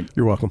 Thanks, Mike.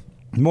 You're welcome.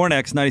 More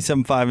next,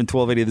 97.5 and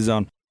 1280 The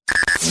Zone.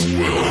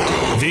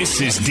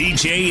 This is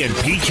DJ and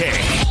PK.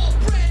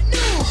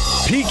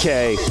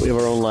 PK, we have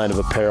our own line of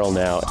apparel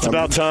now. It's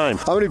about time.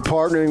 I'm going to be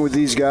partnering with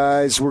these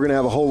guys. We're going to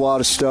have a whole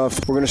lot of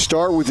stuff. We're going to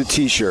start with the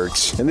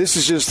T-shirts, and this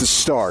is just the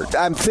start.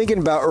 I'm thinking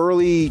about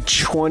early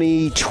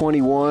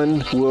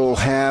 2021, we'll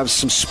have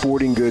some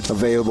sporting goods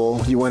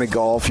available. You want to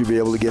golf, you'll be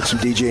able to get some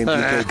DJ and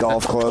PK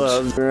golf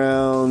clubs.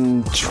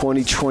 Around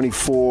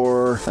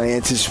 2024, I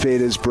anticipate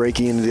us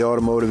breaking into the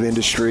automotive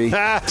industry.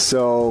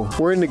 So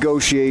we're in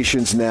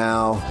negotiations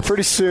now.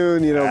 Pretty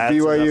soon,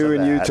 BYU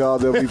and Utah,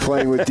 they'll be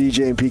playing with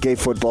DJ and PK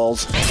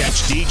footballs.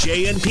 Catch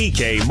DJ and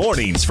PK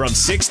mornings from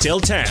 6 till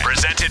 10.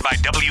 Presented by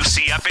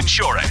WCF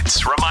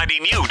Insurance.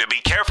 Reminding you to be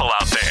careful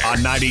out there. On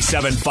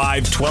 97.5,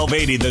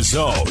 1280 The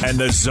Zone and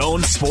The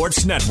Zone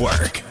Sports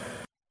Network.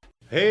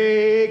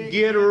 Hey,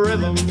 get a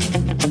rhythm.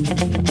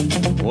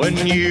 When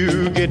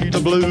you get the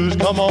blues,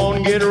 come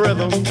on, get a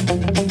rhythm.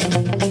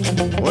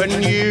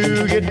 When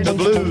you get the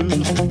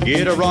blues,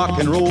 get a rock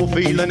and roll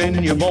feeling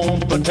in your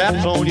bones. Put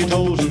taps on your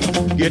toes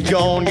and get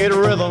going, get a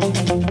rhythm.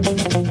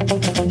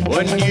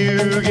 When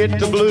you get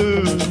the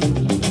blues,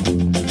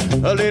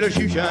 a little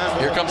shoe shine.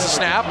 Here comes the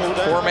snap,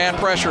 four-man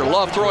pressure.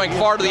 Love throwing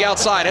far to the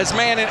outside. As a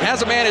man,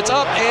 it's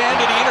up, and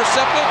did he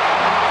intercept it?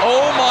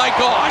 Oh my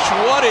gosh,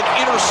 what an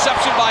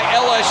interception by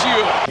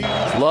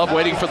LSU. Love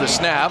waiting for the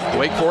snap.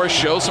 Wake Forest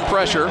shows some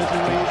pressure.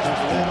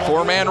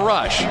 Four-man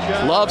rush.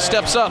 Love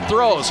steps up,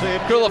 throws.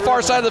 Go to the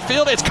far side of the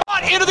field. It's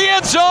caught into the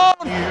end zone.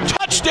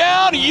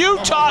 Touchdown,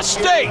 Utah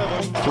State.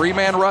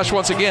 Three-man rush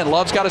once again.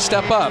 Love's got to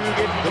step up.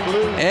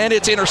 And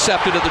it's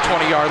intercepted at the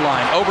 20-yard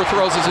line.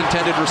 Overthrows his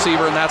intended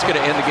receiver, and that's going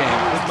to end the game.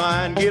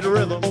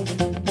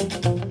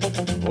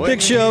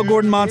 Big Show,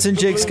 Gordon Monson,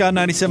 Jake Scott,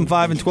 97.5 and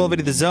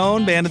 1280 The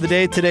Zone. Band of the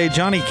day today,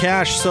 Johnny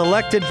Cash,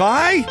 selected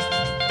by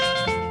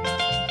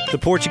the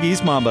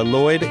Portuguese Mamba,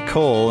 Lloyd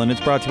Cole, and it's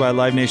brought to you by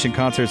Live Nation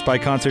Concerts. Buy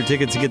concert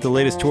tickets to get the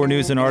latest tour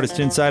news and artist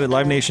insight at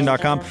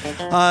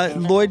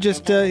livenation.com. Lloyd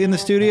just in the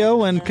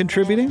studio and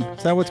contributing?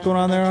 Is that what's going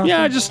on there, Austin?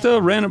 Yeah, just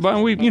random.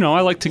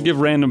 I like to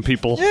give random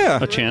people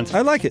a chance.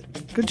 I like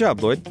it. Good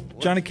job, Lloyd.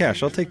 Johnny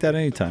Cash, I'll take that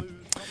anytime.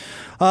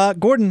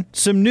 Gordon,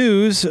 some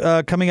news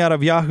coming out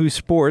of Yahoo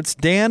Sports.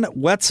 Dan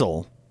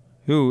Wetzel,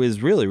 who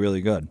is really,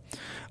 really good,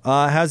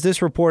 has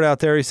this report out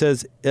there. He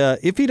says,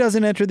 if he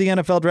doesn't enter the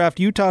NFL draft,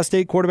 Utah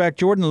State quarterback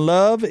Jordan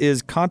Love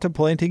is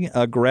contemplating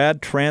a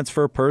grad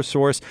transfer per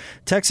source.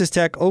 Texas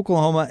Tech,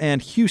 Oklahoma,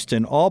 and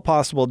Houston, all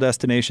possible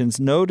destinations.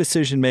 No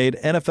decision made.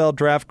 NFL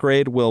draft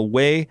grade will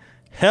weigh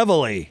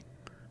heavily.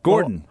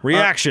 Gordon,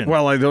 reaction.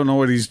 I don't know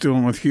what he's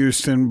doing with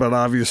Houston, but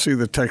obviously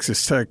the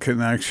Texas Tech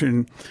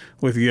connection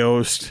with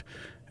Yost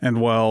and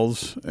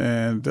Wells,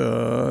 and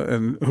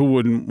who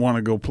wouldn't want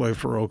to go play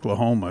for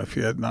Oklahoma if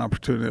you had an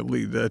opportunity to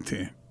lead that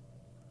team?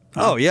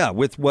 Oh, yeah,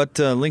 with what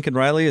Lincoln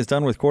Riley has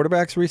done with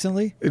quarterbacks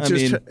recently?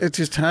 It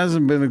just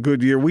hasn't been a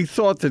good year. We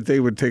thought that they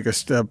would take a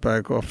step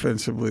back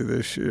offensively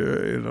this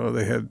year.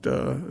 They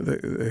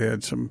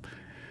had some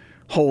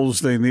holes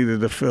they needed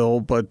to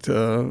fill, but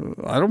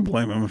I don't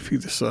blame him if he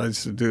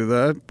decides to do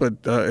that. But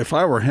if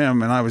I were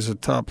him and I was a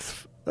top,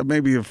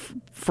 maybe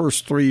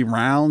first 3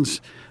 rounds,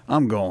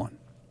 I'm going.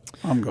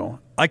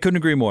 I couldn't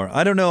agree more.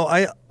 I don't know.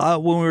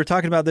 When we were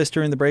talking about this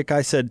during the break,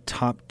 I said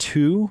top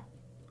 2.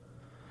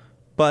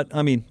 But,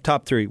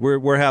 top 3.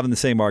 We're having the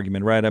same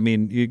argument, right?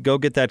 You go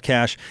get that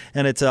cash,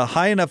 and it's a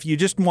high enough – you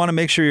just want to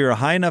make sure you're a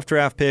high enough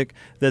draft pick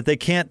that they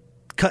can't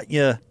cut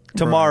you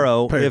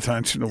tomorrow. Pay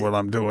attention to what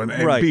I'm doing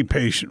and be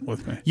patient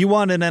with me. You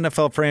want an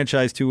NFL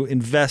franchise to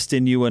invest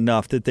in you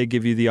enough that they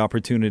give you the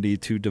opportunity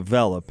to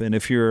develop. And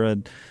if you're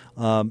an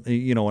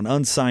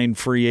unsigned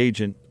free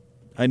agent,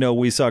 I know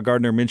we saw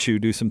Gardner Minshew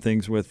do some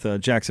things with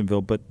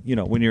Jacksonville, but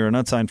when you're an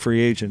unsigned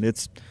free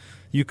agent,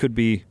 you could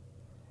be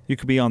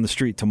on the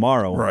street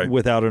tomorrow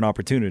without an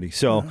opportunity.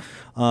 So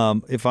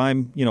if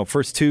I'm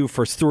first two,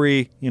 first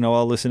three,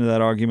 I'll listen to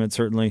that argument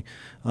certainly.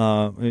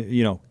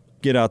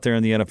 Get out there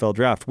in the NFL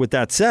draft. With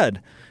that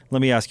said,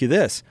 let me ask you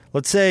this: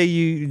 let's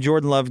say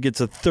Jordan Love gets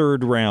a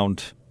third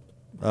round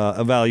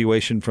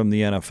evaluation from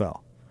the NFL,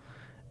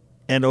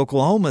 and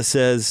Oklahoma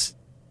says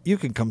you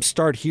can come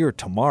start here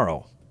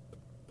tomorrow.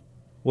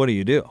 What do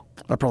you do?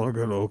 I'd probably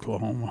go to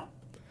Oklahoma.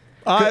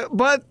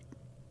 But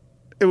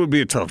it would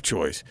be a tough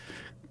choice.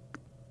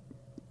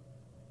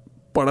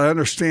 But I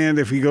understand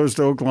if he goes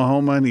to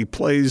Oklahoma and he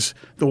plays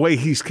the way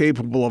he's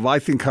capable of, I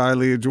think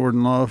highly of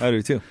Jordan Love. I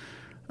do too.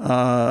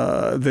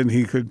 Then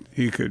he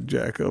could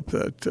jack up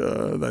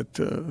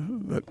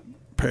that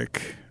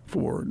pick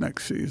for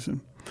next season.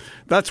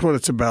 That's what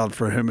it's about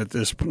for him at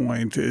this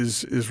point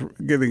is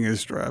getting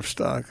his draft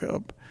stock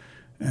up.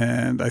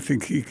 And I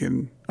think he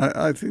can.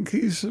 I think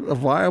he's a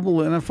viable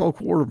NFL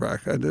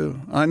quarterback. I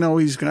do. I know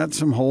he's got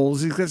some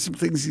holes. He's got some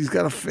things he's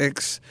got to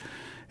fix.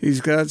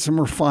 He's got some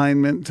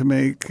refinement to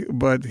make,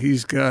 but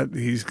he's got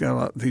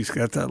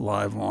that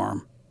live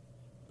arm.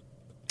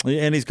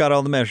 And he's got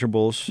all the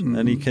measurables,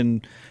 and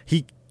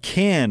he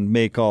can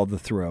make all the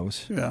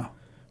throws. Yeah.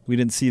 We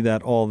didn't see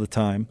that all the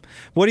time.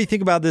 What do you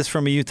think about this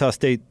from a Utah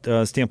State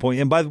standpoint?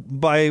 And by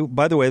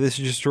the way, this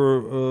is just a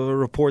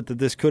report that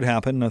this could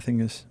happen. Nothing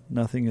is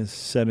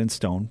set in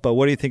stone. But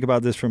what do you think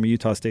about this from a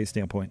Utah State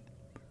standpoint?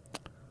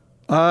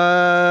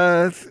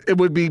 It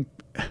would be,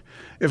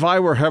 if I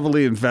were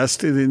heavily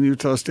invested in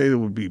Utah State, it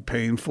would be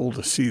painful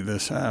to see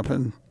this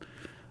happen.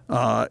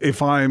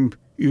 If I'm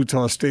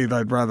Utah State,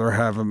 I'd rather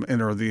have him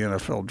enter the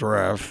NFL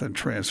draft than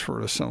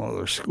transfer to some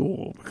other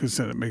school, because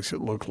then it makes it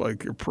look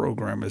like your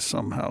program is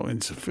somehow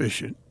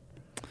insufficient.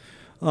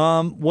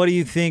 What do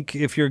you think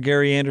if you're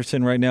Gary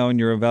Anderson right now and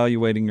you're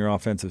evaluating your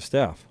offensive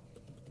staff?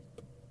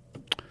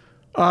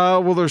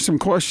 Well, there's some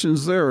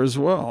questions there as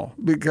well,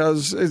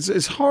 because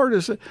it's hard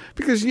to say.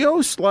 Because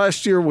Yost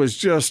last year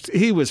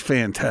he was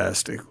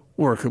fantastic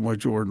working with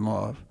Jordan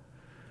Love.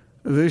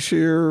 This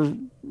year,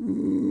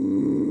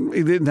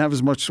 he didn't have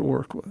as much to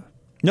work with.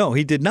 No,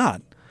 he did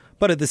not.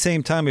 But at the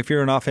same time, if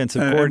you're an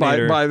offensive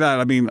coordinator, by that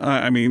I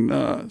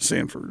mean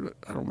Sanford.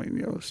 I don't mean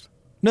Yost.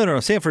 No.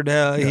 Sanford,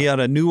 he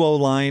had a new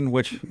O-line,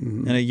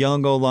 and a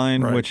young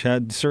O-line, which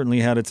had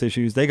certainly had its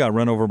issues. They got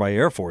run over by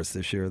Air Force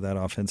this year, that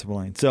offensive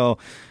line. So,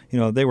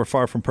 they were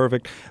far from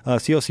perfect.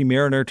 COC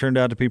Mariner turned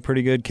out to be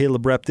pretty good.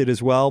 Caleb Rep did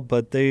as well,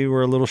 but they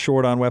were a little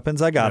short on weapons.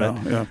 I got it.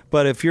 Yeah.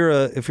 But if you're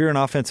an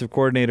offensive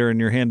coordinator and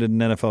you're handed an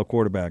NFL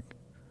quarterback,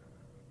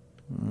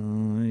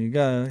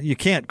 you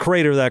can't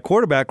crater that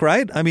quarterback,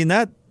 right? I mean,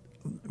 that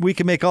we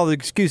can make all the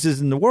excuses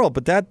in the world,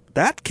 but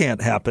that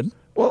can't happen.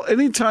 Well,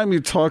 anytime you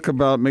talk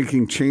about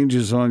making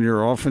changes on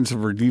your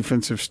offensive or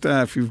defensive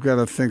staff, you've got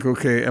to think,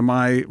 okay, am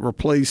I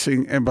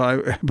replacing, and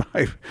by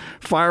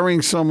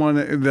firing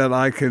someone that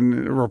I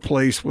can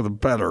replace with a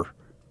better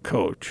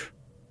coach?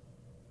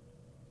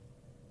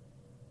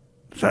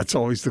 That's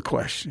always the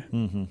question.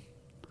 Mm-hmm.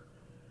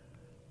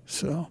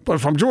 So, but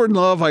if I'm Jordan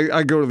Love,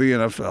 I go to the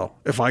NFL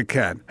if I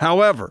can.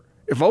 However,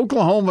 if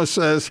Oklahoma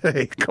says,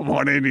 hey, come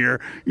on in here,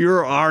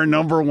 you're our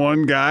number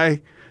one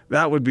guy,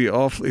 that would be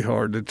awfully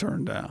hard to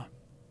turn down.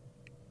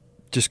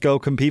 Just go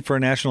compete for a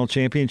national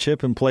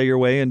championship and play your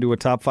way into a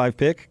top 5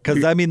 pick?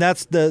 Because,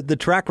 that's the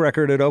track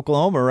record at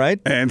Oklahoma, right?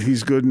 And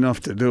he's good enough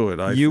to do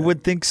it, You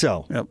would think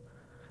so. Yep.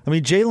 I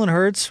mean, Jalen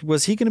Hurts,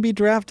 was he going to be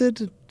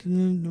drafted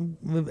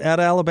at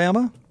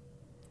Alabama?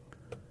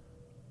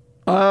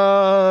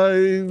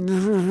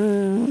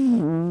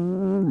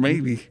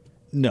 Maybe.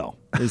 No,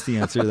 is the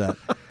answer to that.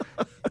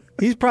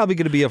 He's probably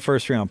going to be a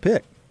first-round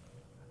pick.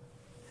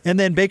 And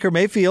then Baker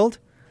Mayfield,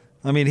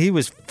 he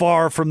was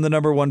far from the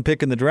number 1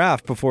 pick in the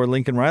draft before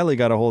Lincoln Riley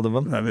got a hold of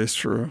him. That is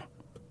true.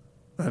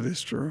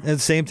 And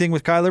same thing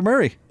with Kyler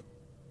Murray.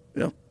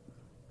 Yep.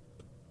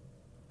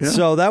 Yeah.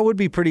 So that would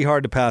be pretty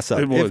hard to pass up.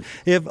 It would.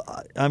 If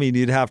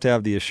you'd have to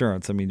have the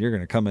assurance. You're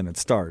going to come in and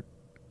start.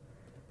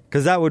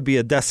 Because that would be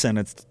a death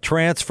sentence.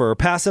 Transfer,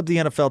 pass up the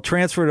NFL,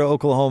 transfer to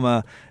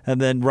Oklahoma, and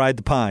then ride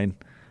the pine.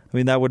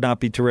 That would not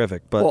be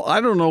terrific. But well,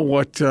 I don't know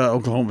what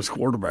Oklahoma's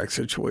quarterback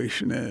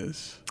situation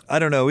is. I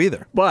don't know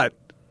either. But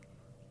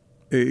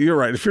you're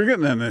right. If you're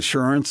getting an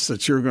assurance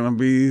that you're going to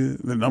be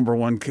the number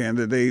 1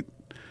 candidate,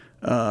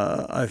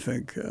 I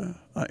think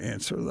I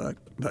answer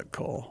that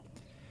call.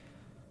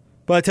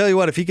 But I tell you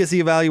what, if he gets the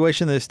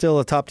evaluation, there's still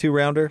a top 2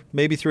 rounder,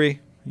 maybe 3.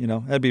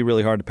 That'd be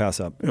really hard to pass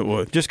up. It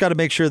would. Just got to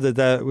make sure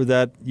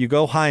that you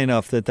go high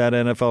enough that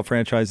NFL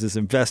franchise is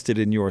invested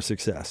in your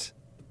success.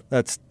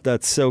 That's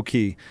so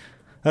key.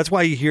 That's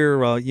why you hear,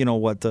 like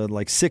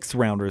 6th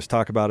rounders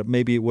talk about it.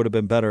 Maybe it would have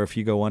been better if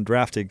you go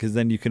undrafted, because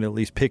then you can at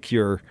least pick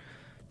your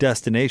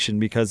destination.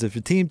 Because if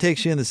a team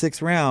takes you in the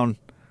 6th round,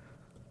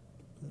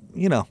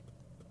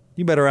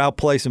 You better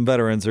outplay some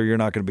veterans or you're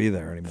not going to be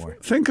there anymore.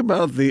 Think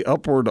about the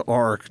upward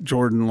arc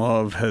Jordan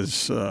Love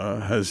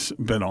has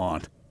been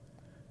on.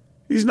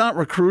 He's not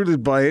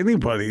recruited by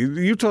anybody.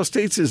 Utah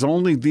State's his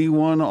only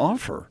D1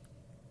 offer.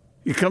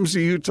 He comes to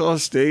Utah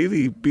State,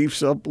 he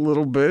beefs up a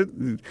little bit,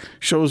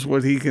 shows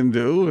what he can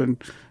do,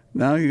 and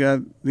now you got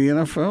the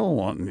NFL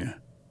wanting you.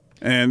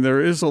 And there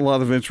is a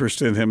lot of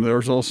interest in him.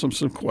 There's also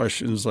some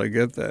questions. I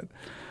get that.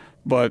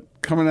 But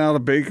coming out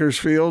of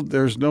Bakersfield,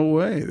 there's no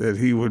way that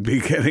he would be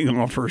getting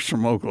offers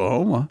from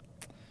Oklahoma.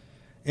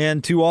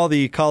 And to all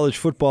the college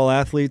football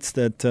athletes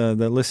that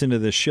listen to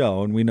this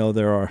show, and we know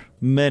there are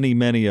many,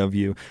 many of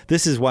you,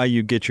 this is why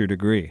you get your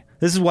degree.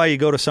 This is why you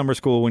go to summer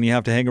school when you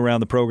have to hang around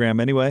the program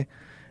anyway.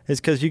 It's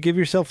because you give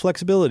yourself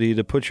flexibility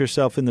to put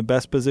yourself in the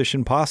best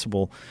position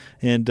possible.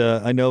 And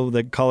I know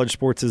that college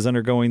sports is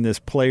undergoing this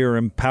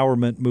player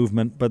empowerment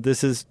movement, but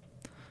this is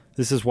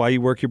why you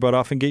work your butt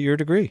off and get your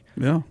degree.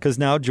 Yeah. Because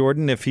now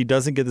Jordan, if he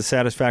doesn't get the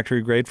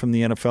satisfactory grade from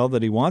the NFL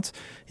that he wants,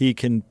 he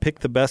can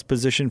pick the best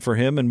position for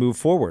him and move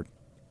forward,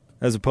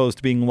 as opposed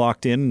to being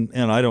locked in.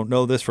 And I don't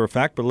know this for a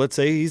fact, but let's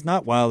say he's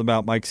not wild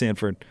about Mike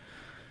Sanford.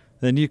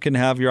 Then you can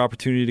have your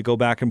opportunity to go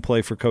back and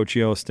play for Coach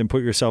Yost and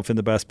put yourself in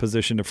the best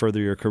position to further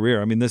your career.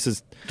 I mean, this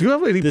is. Do you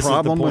have any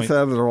problem with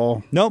that at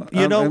all? Nope.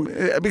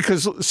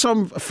 Because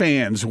some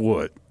fans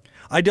would.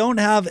 I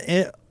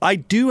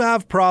do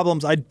have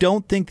problems. I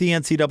don't think the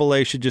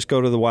NCAA should just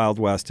go to the Wild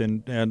West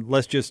and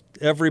let's just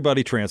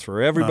everybody transfer.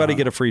 Everybody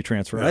get a free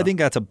transfer. Yeah. I think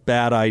that's a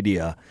bad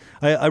idea.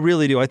 I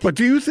really do. But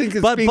do you think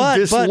it's being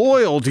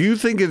disloyal? Do you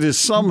think it is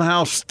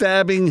somehow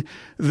stabbing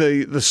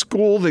the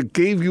school that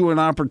gave you an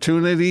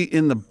opportunity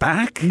in the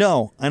back?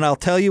 No, and I'll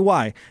tell you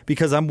why.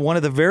 Because I'm one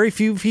of the very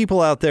few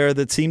people out there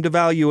that seem to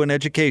value an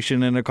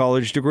education and a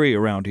college degree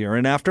around here.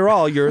 And after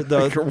all, you're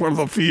one of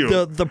the few.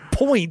 The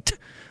point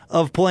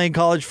of playing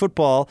college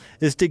football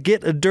is to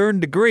get a darn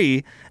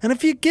degree. And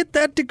if you get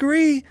that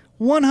degree,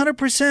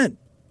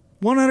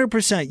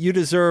 100%, you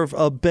deserve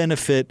a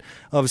benefit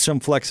of some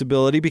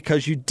flexibility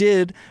because you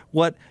did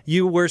what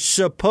you were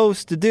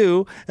supposed to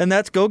do, and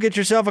that's go get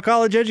yourself a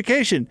college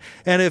education.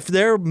 And if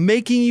they're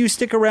making you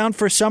stick around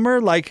for summer,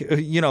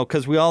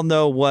 because we all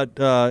know what,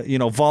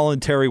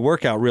 voluntary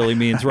workout really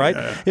means, right?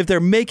 If they're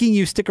making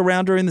you stick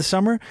around during the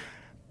summer,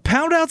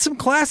 pound out some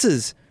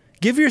classes.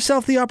 Give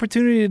yourself the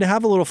opportunity to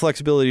have a little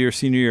flexibility your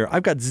senior year.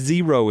 I've got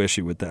zero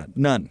issue with that.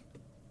 None.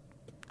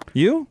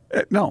 You?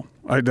 No,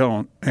 I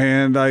don't.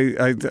 And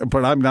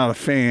but I'm not a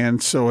fan,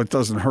 so it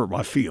doesn't hurt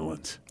my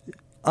feelings.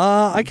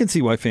 I can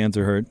see why fans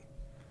are hurt.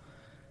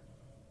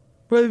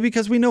 Well,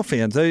 because we know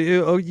fans.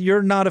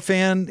 You're not a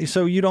fan,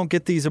 so you don't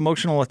get these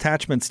emotional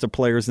attachments to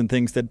players and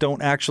things that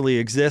don't actually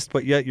exist,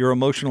 but yet you're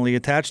emotionally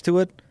attached to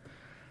it.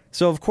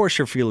 So of course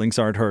your feelings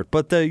aren't hurt.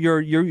 But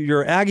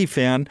your Aggie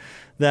fan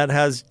that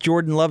has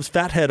Jordan Love's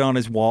fat head on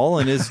his wall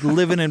and is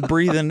living and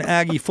breathing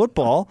Aggie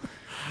football,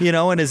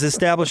 and has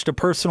established a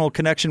personal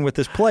connection with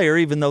this player,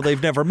 even though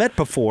they've never met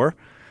before.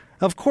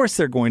 Of course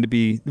they're going to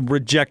be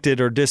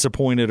rejected or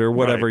disappointed or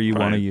whatever you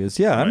want to use.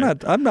 Yeah,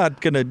 right. I'm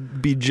not going to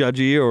be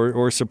judgy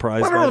or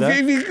surprised by that.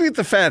 If you get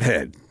the fat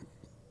head,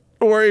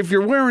 or if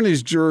you're wearing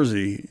his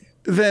jersey,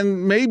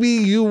 then maybe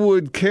you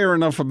would care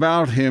enough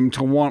about him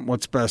to want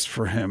what's best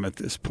for him at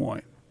this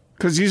point.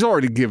 Because he's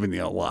already given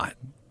you a lot.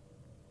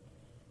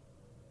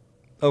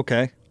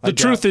 Okay. The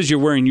truth is you're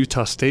wearing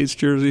Utah State's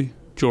jersey.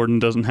 Jordan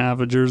doesn't have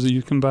a jersey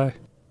you can buy.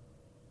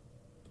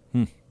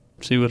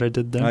 See what I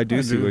did there? I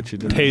do see what you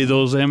did. Pay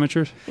those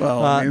amateurs?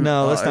 Well,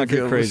 no, let's not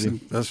get crazy.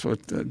 That's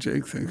what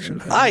Jake thinks should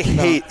happen. I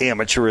hate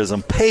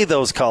amateurism. Pay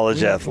those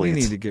college athletes.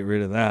 We need to get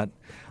rid of that.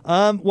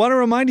 Want to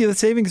remind you that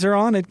savings are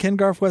on at Ken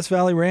Garff West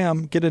Valley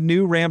Ram. Get a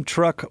new Ram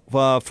truck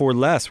for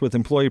less with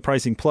Employee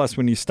Pricing Plus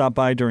when you stop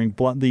by during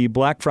the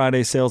Black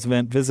Friday sales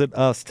event. Visit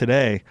us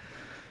today.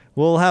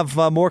 We'll have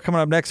more coming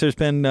up next. There's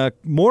been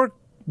more,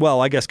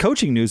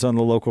 coaching news on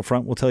the local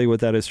front. We'll tell you what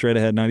that is straight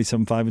ahead,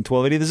 97.5 and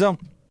 1280 The Zone.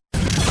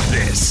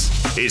 This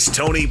is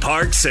Tony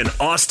Parks and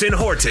Austin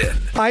Horton.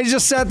 I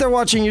just sat there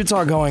watching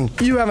Utah going,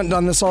 you haven't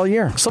done this all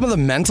year. Some of the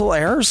mental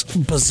errors,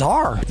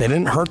 bizarre. They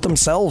didn't hurt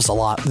themselves a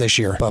lot this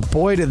year. But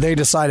boy, did they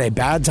decide a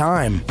bad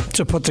time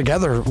to put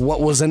together what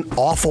was an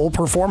awful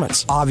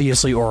performance.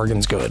 Obviously,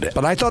 Oregon's good.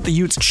 But I thought the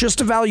Utes,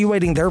 just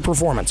evaluating their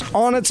performance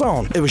on its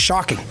own, it was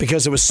shocking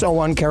because it was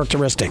so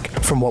uncharacteristic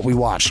from what we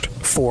watched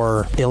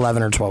for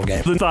 11 or 12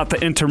 games. The thought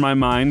that entered my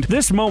mind,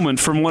 this moment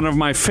from one of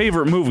my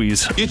favorite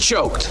movies. You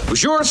choked. It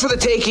was yours for the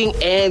taking,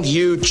 and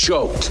you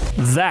choked.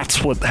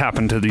 That's what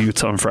happened to the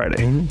Utes on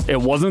Friday. Mm-hmm.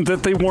 It wasn't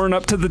that they weren't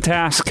up to the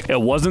task.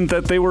 It wasn't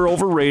that they were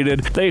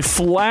overrated. They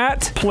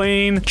flat,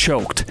 plain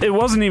choked. It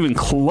wasn't even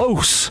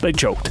close. They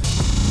choked.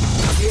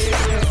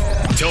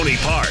 Tony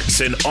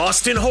Parks and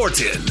Austin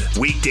Horton.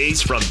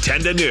 Weekdays from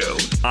 10 to noon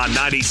on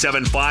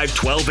 97.5,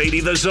 1280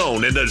 The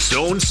Zone and The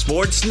Zone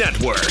Sports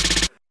Network.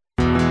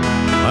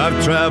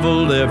 I've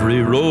traveled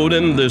every road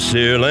in this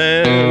here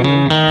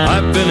land.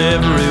 I've been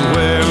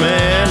everywhere,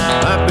 man.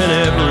 I've been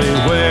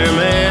everywhere,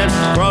 man.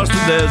 Across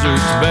the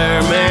deserts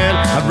bare, man.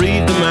 I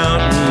breathe the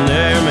mountain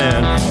air,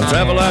 man.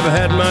 Travel, I've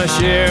had my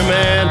share,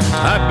 man.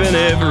 I've been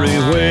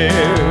everywhere.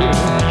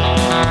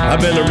 I've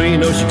been to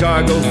Reno,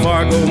 Chicago,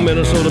 Fargo,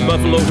 Minnesota,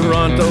 Buffalo,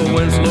 Toronto,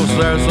 Winslow,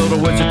 Sarasota,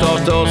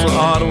 Wichita, Tulsa,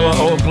 Ottawa,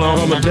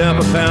 Oklahoma,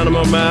 Tampa,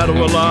 Panama,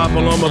 Mattawa, La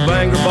Paloma,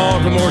 Bangor,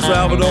 Baltimore,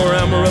 Salvador,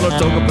 Amarillo,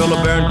 Tocopilla,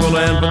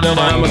 Barranquilla, and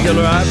Padilla. I'm a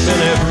killer. I've been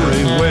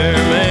everywhere,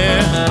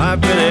 man. I've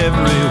been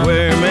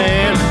everywhere,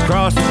 man.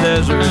 Across the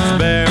deserts,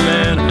 bare,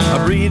 man.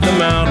 I breathe the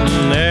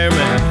mountain air,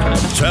 man.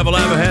 Travel,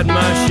 I've had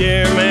my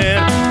share, man.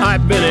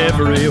 I've been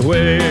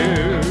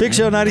everywhere. Big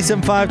Show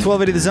 97.5,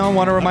 1280 The Zone.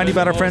 Want to remind you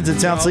about our friends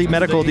at Sound Sleep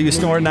Medical. Do you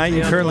snore at night?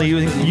 You're currently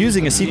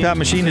using a CPAP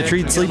machine to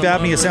treat sleep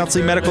apnea. Sound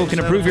Sleep Medical can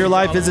improve your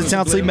life. Visit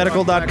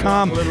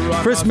soundsleepmedical.com.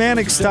 Chris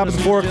Mannix stop at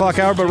the 4 o'clock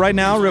hour. But right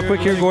now, real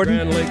quick here, Gordon,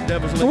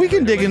 and we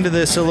can dig into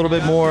this a little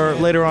bit more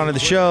later on in the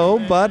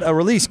show, but a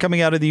release coming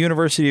out of the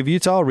University of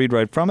Utah. I'll read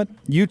right from it.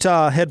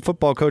 Utah head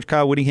football coach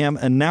Kyle Whittingham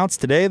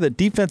announced today that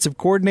defensive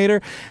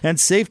coordinator and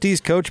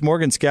safeties coach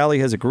Morgan Scalley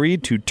has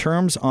agreed to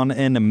terms on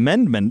an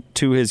amendment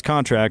to his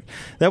contract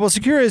that will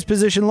secure his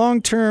position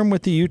long-term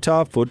with the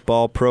Utah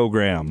football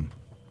program.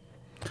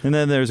 And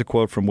then there's a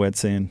quote from Whit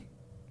saying,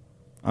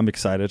 I'm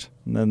excited.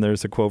 And then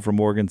there's a quote from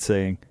Morgan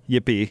saying,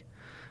 yippee.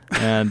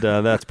 And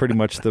that's pretty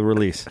much the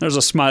release. There's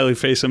a smiley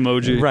face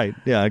emoji. Right.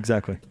 Yeah,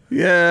 exactly.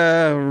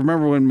 Yeah,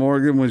 remember when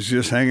Morgan was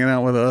just hanging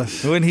out with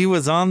us? When he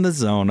was on the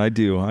Zone, I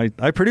do.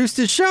 I produced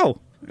his show.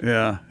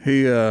 Yeah,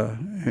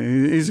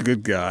 he's a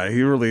good guy.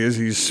 He really is.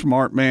 He's a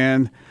smart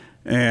man.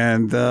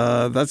 And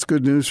that's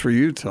good news for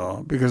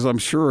Utah because I'm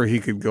sure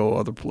he could go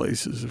other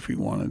places if he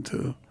wanted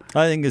to.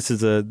 I think this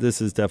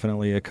is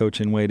definitely a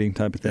coach in waiting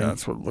type of thing. Yeah,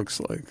 that's what it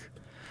looks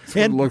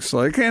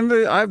like. And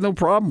I have no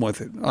problem with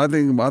it. I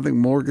think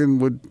Morgan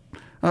would.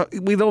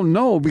 We don't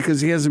know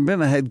because he hasn't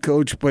been a head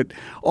coach, but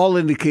all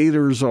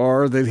indicators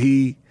are that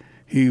he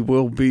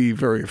will be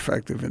very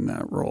effective in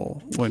that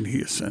role when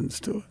he ascends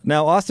to it.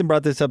 Now, Austin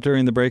brought this up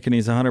during the break, and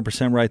he's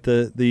 100% right.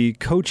 The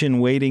coach in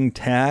waiting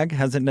tag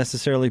hasn't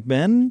necessarily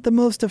been the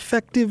most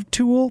effective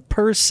tool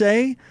per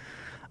se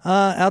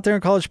out there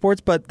in college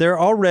sports, but they're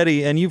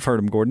already, and you've heard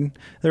them, Gordon,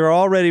 there are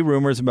already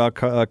rumors about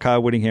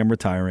Kyle Whittingham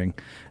retiring.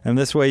 And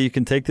this way you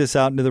can take this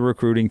out into the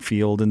recruiting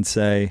field and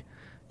say,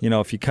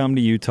 if you come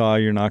to Utah,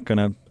 you're not going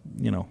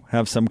to,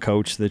 have some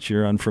coach that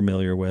you're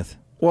unfamiliar with.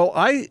 Well,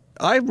 I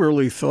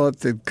really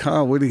thought that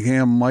Kyle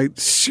Whittingham might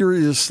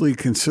seriously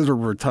consider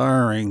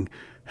retiring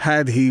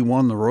had he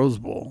won the Rose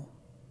Bowl.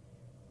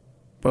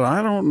 But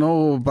I don't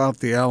know about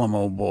the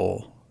Alamo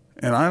Bowl,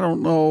 and I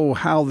don't know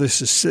how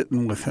this is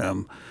sitting with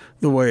him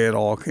the way it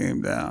all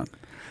came down.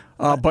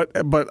 But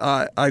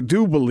I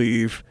do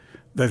believe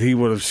that he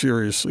would have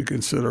seriously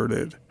considered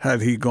it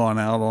had he gone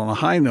out on a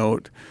high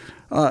note.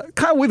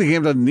 Kyle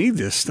Whittingham doesn't need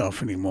this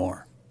stuff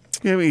anymore.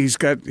 I mean,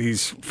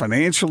 he's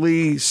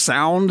financially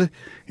sound.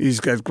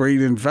 He's got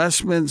great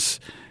investments.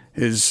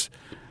 His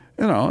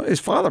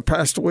father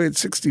passed away at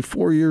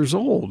 64 years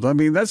old. I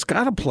mean, that's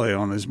got to play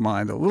on his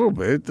mind a little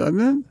bit, doesn't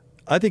it?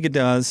 I think it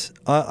does.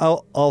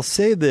 I'll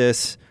say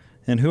this,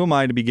 and who am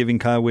I to be giving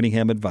Kyle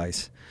Whittingham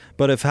advice?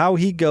 But if how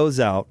he goes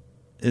out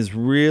is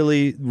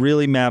really,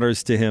 really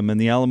matters to him,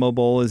 and the Alamo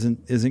Bowl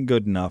isn't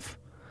good enough,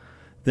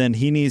 then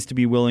he needs to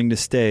be willing to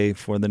stay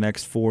for the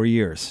next 4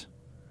 years.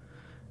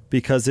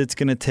 Because it's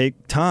going to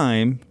take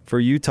time for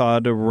Utah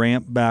to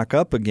ramp back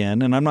up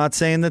again. And I'm not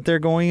saying that they're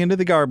going into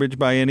the garbage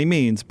by any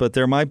means, but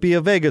there might be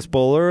a Vegas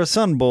Bowl or a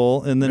Sun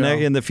Bowl in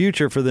the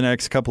future for the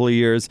next couple of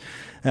years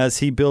as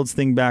he builds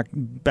things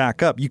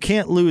back up. You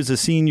can't lose a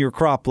senior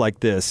crop like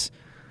this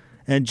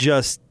and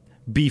just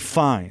be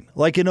fine.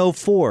 Like in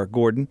 2004,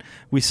 Gordon,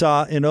 we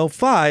saw in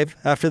 2005,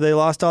 after they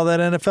lost all that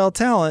NFL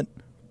talent,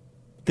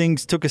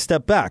 things took a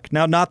step back.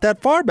 Now, not that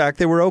far back.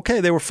 They were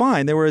okay. They were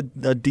fine. They were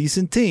a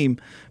decent team,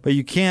 but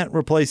you can't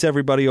replace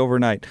everybody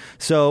overnight.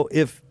 So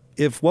if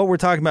what we're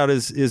talking about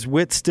is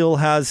Witt still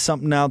has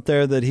something out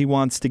there that he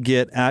wants to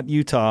get at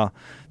Utah,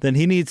 then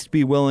he needs to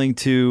be willing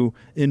to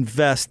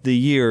invest the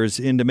years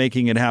into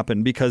making it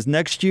happen because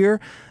next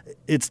year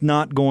it's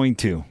not going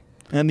to.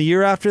 And the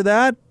year after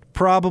that,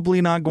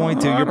 probably not going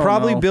to. You're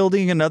probably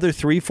building another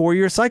 3-4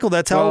 year cycle.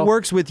 That's how it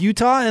works with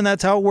Utah, and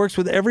that's how it works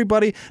with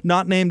everybody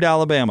not named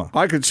Alabama.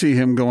 I could see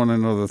him going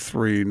another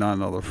 3, not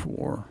another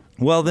 4.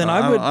 Well, then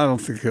I would. I don't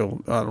think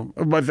he'll.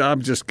 But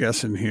I'm just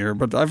guessing here.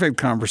 But I've had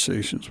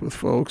conversations with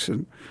folks,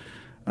 and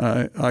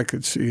I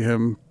could see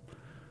him.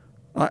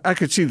 I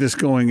could see this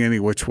going any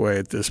which way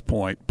at this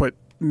point, but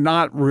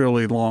not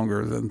really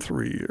longer than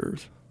 3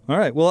 years. All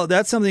right. Well,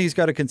 that's something he's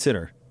got to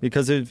consider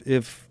because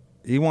if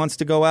he wants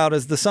to go out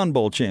as the Sun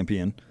Bowl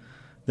champion,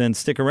 then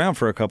stick around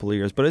for a couple of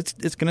years. But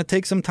it's going to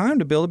take some time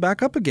to build it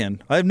back up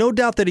again. I have no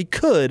doubt that he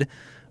could,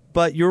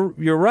 but you're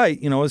right.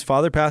 His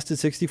father passed at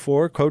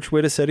 64. Coach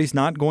Witt has said he's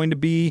not going to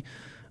be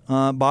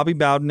Bobby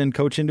Bowden and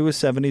coach into his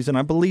 70s, and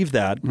I believe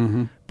that.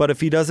 Mm-hmm. But if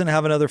he doesn't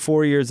have another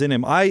 4 years in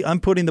him,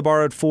 I'm putting the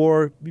bar at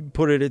 4,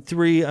 put it at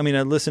 3. I mean,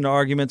 I listen to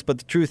arguments, but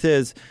the truth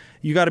is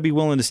you got to be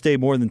willing to stay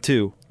more than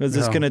 2 because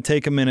it's going to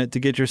take a minute to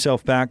get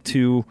yourself back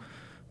to –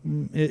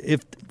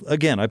 if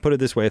again, I put it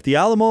this way, if the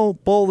Alamo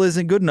Bowl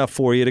isn't good enough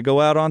for you to go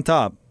out on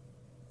top,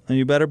 and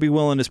you better be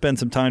willing to spend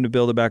some time to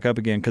build it back up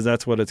again, because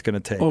that's what it's going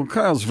to take. Well,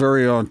 Kyle's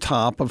very on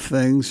top of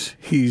things.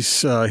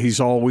 He's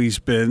always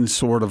been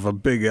sort of a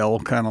big L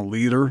kind of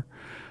leader,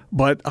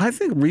 but I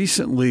think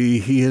recently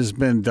he has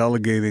been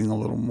delegating a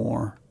little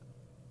more,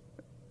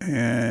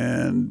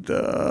 and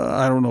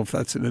I don't know if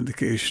that's an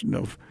indication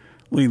of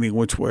winning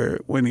which way,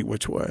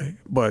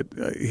 but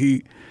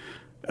he's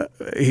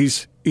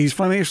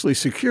financially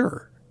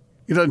secure.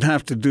 He doesn't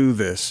have to do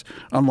this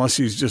unless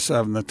he's just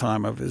having the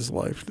time of his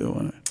life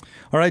doing it.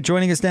 All right,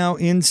 joining us now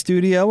in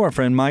studio, our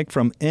friend Mike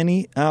from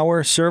Any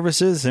Hour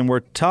Services, and we're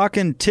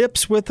talking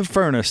tips with the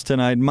furnace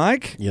tonight.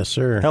 Mike? Yes,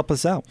 sir. Help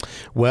us out.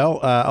 Well,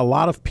 a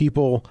lot of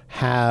people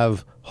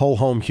have whole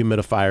home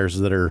humidifiers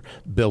that are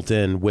built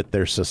in with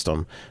their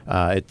system.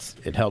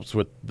 It helps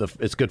with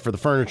it's good for the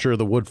furniture,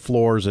 the wood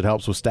floors. It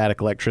helps with static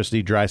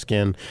electricity, dry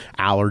skin,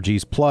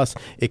 allergies. Plus,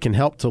 it can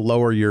help to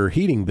lower your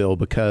heating bill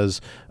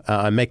because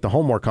make the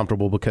home more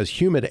comfortable,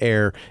 because humid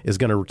air is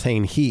going to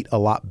retain heat a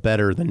lot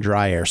better than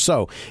dry air.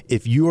 So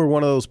if you are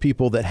one of those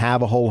people that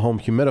have a whole home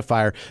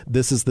humidifier,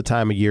 this is the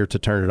time of year to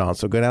turn it on.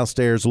 So go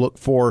downstairs, look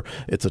for,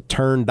 it's a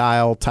turn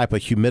dial type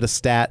of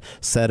humidistat,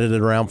 set it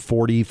at around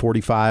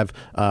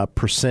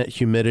 40-45%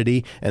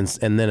 humidity, and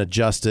then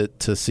adjust it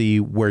to see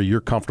where you're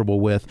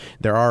comfortable with.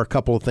 There are a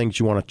couple of things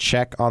you want to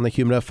check on the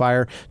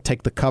humidifier.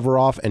 Take the cover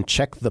off and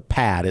check the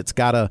pad. It's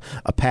got a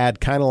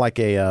pad kind of like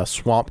a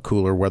swamp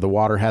cooler where the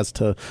water has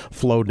to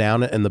flow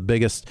down it, and the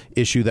biggest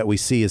issue that we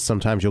see is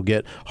sometimes you'll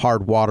get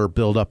hard water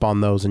build up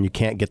on those, and you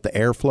can't get the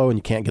airflow and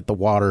you can't get the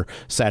water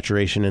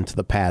saturation into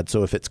the pad.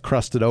 So if it's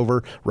crusted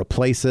over,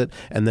 replace it,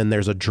 and then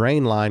there's a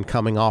drain line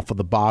coming off of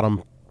the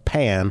bottom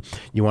pan.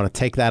 You want to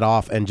take that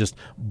off and just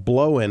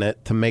blow in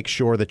it to make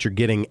sure that you're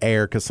getting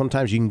air, because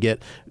sometimes you can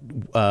get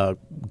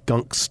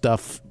gunk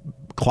stuff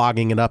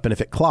clogging it up, and if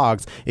it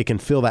clogs, it can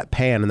fill that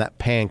pan, and that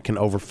pan can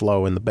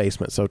overflow in the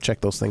basement. So check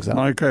those things out.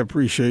 Mike, I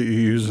appreciate you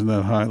using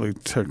that highly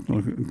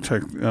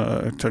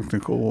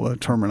technical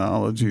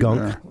terminology.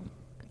 Gunk.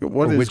 There.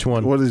 Which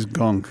one? What is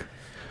gunk?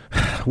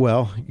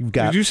 Well, you've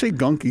got. Did you say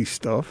gunky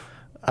stuff?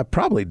 I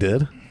probably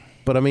did.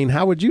 But I mean,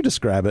 how would you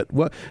describe it?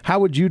 How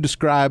would you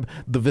describe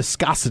the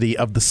viscosity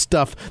of the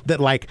stuff that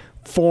like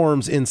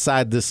forms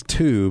inside this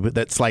tube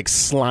that's like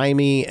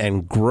slimy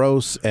and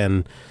gross,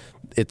 and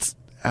it's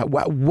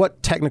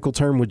what technical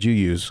term would you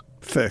use?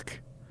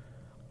 Thick.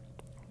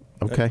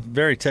 Okay.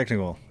 Very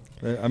technical.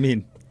 I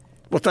mean,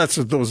 well, that's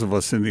those of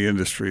us in the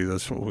industry.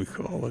 That's what we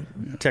call it.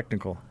 Yeah.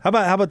 Technical. How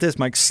about this,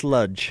 Mike?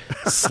 Sludge.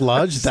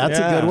 Sludge. That's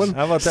a good one.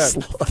 How about that?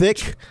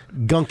 Thick,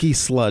 gunky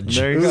sludge.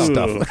 There you go.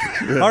 Stuff.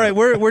 Yeah. All right,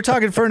 we're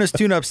talking furnace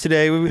tune-ups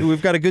today.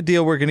 We've got a good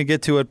deal. We're going to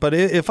get to it. But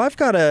if I've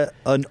got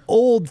an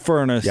old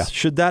furnace,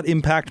 should that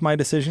impact my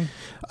decision?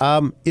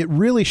 It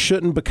really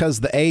shouldn't, because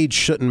the age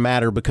shouldn't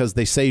matter, because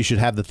they say you should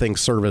have the thing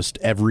serviced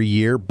every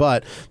year.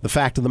 But the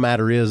fact of the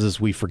matter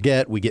is we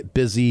forget, we get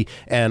busy,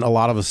 and a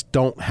lot of us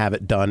don't have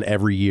it done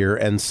every year.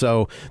 And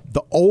so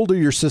the older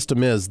your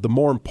system is, the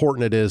more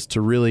important it is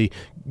to really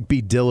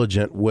be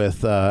diligent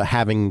with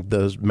having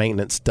the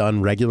maintenance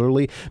done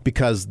regularly,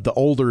 because the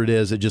older it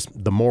is,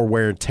 the more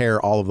wear and tear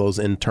all of those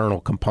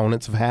internal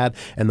components have had,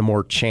 and the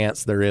more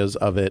chance there is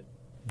of it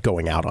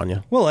going out on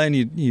you. Well, and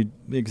you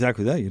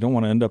exactly that. You don't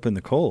want to end up in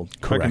the cold.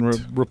 Correct. If I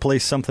can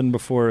replace something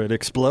before it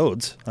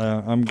explodes,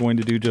 I'm going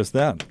to do just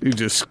that. You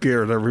just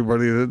scared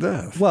everybody to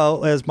death.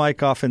 Well, as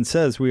Mike often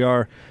says, we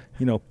are,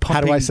 pumping. How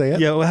do I say it?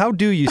 Yeah, well, how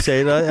do you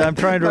say it? I'm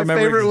trying to remember.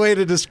 My favorite way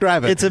to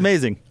describe it. It's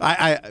amazing.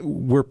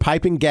 We're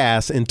piping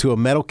gas into a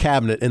metal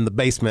cabinet in the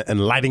basement and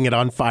lighting it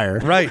on fire.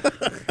 Right.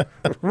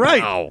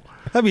 Right. Wow.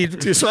 I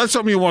mean, so that's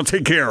something you want to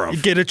take care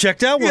of. Get it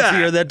checked out once a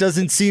year. That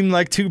doesn't seem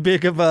like too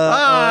big of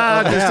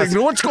a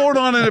what's going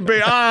on in the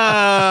bay?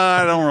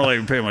 I don't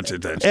really pay much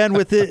attention. And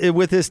with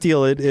this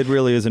deal, it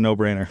really is a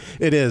no-brainer.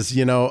 It is.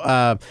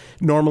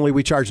 Normally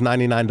we charge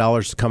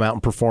 $99 to come out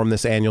and perform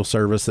this annual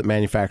service that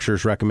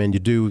manufacturers recommend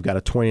you do. We've got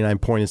a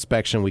 29-point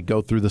inspection. We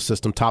go through the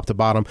system top to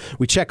bottom.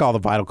 We check all the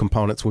vital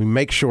components. We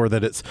make sure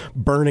that it's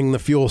burning the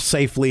fuel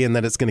safely and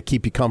that it's going to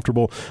keep you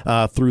comfortable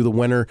through the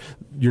winter.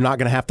 You're not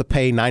going to have to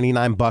pay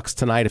 $99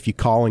 tonight. If you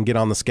call and get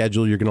on the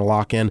schedule, you're going to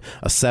lock in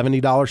a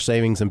 $70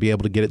 savings and be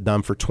able to get it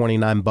done for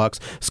 $29.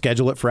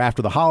 Schedule it for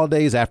after the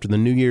holidays, after the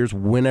New Year's,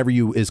 whenever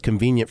is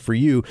convenient for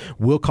you.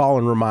 We'll call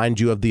and remind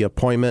you of the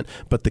appointment,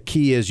 but the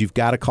key is you've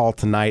got to call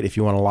tonight if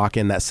you want to lock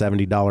in that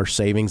 $70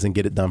 savings and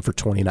get it done for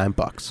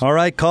 $29. All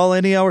right, call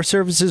Any Hour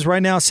Services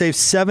right now. Save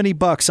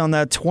 $70 on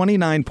that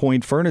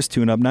 29-point furnace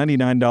tune-up.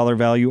 $99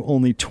 value,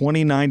 only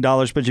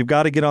 $29, but you've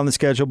got to get on the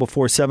schedule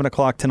before 7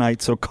 o'clock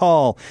tonight. So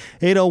call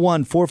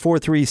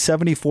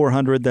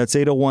 801-443-7400. That's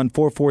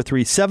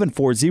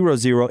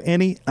 801-443-7400.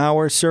 Any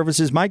Hour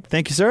Services. Mike,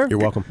 thank you, sir. You're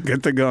welcome.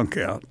 Get the gunk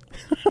out.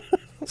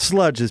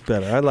 Sludge is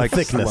better. I like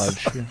thickness.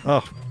 Sludge.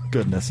 Oh,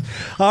 goodness.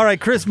 All right,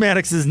 Chris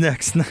Mannix is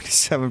next.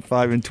 97.5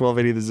 and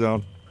 1280 The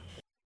Zone.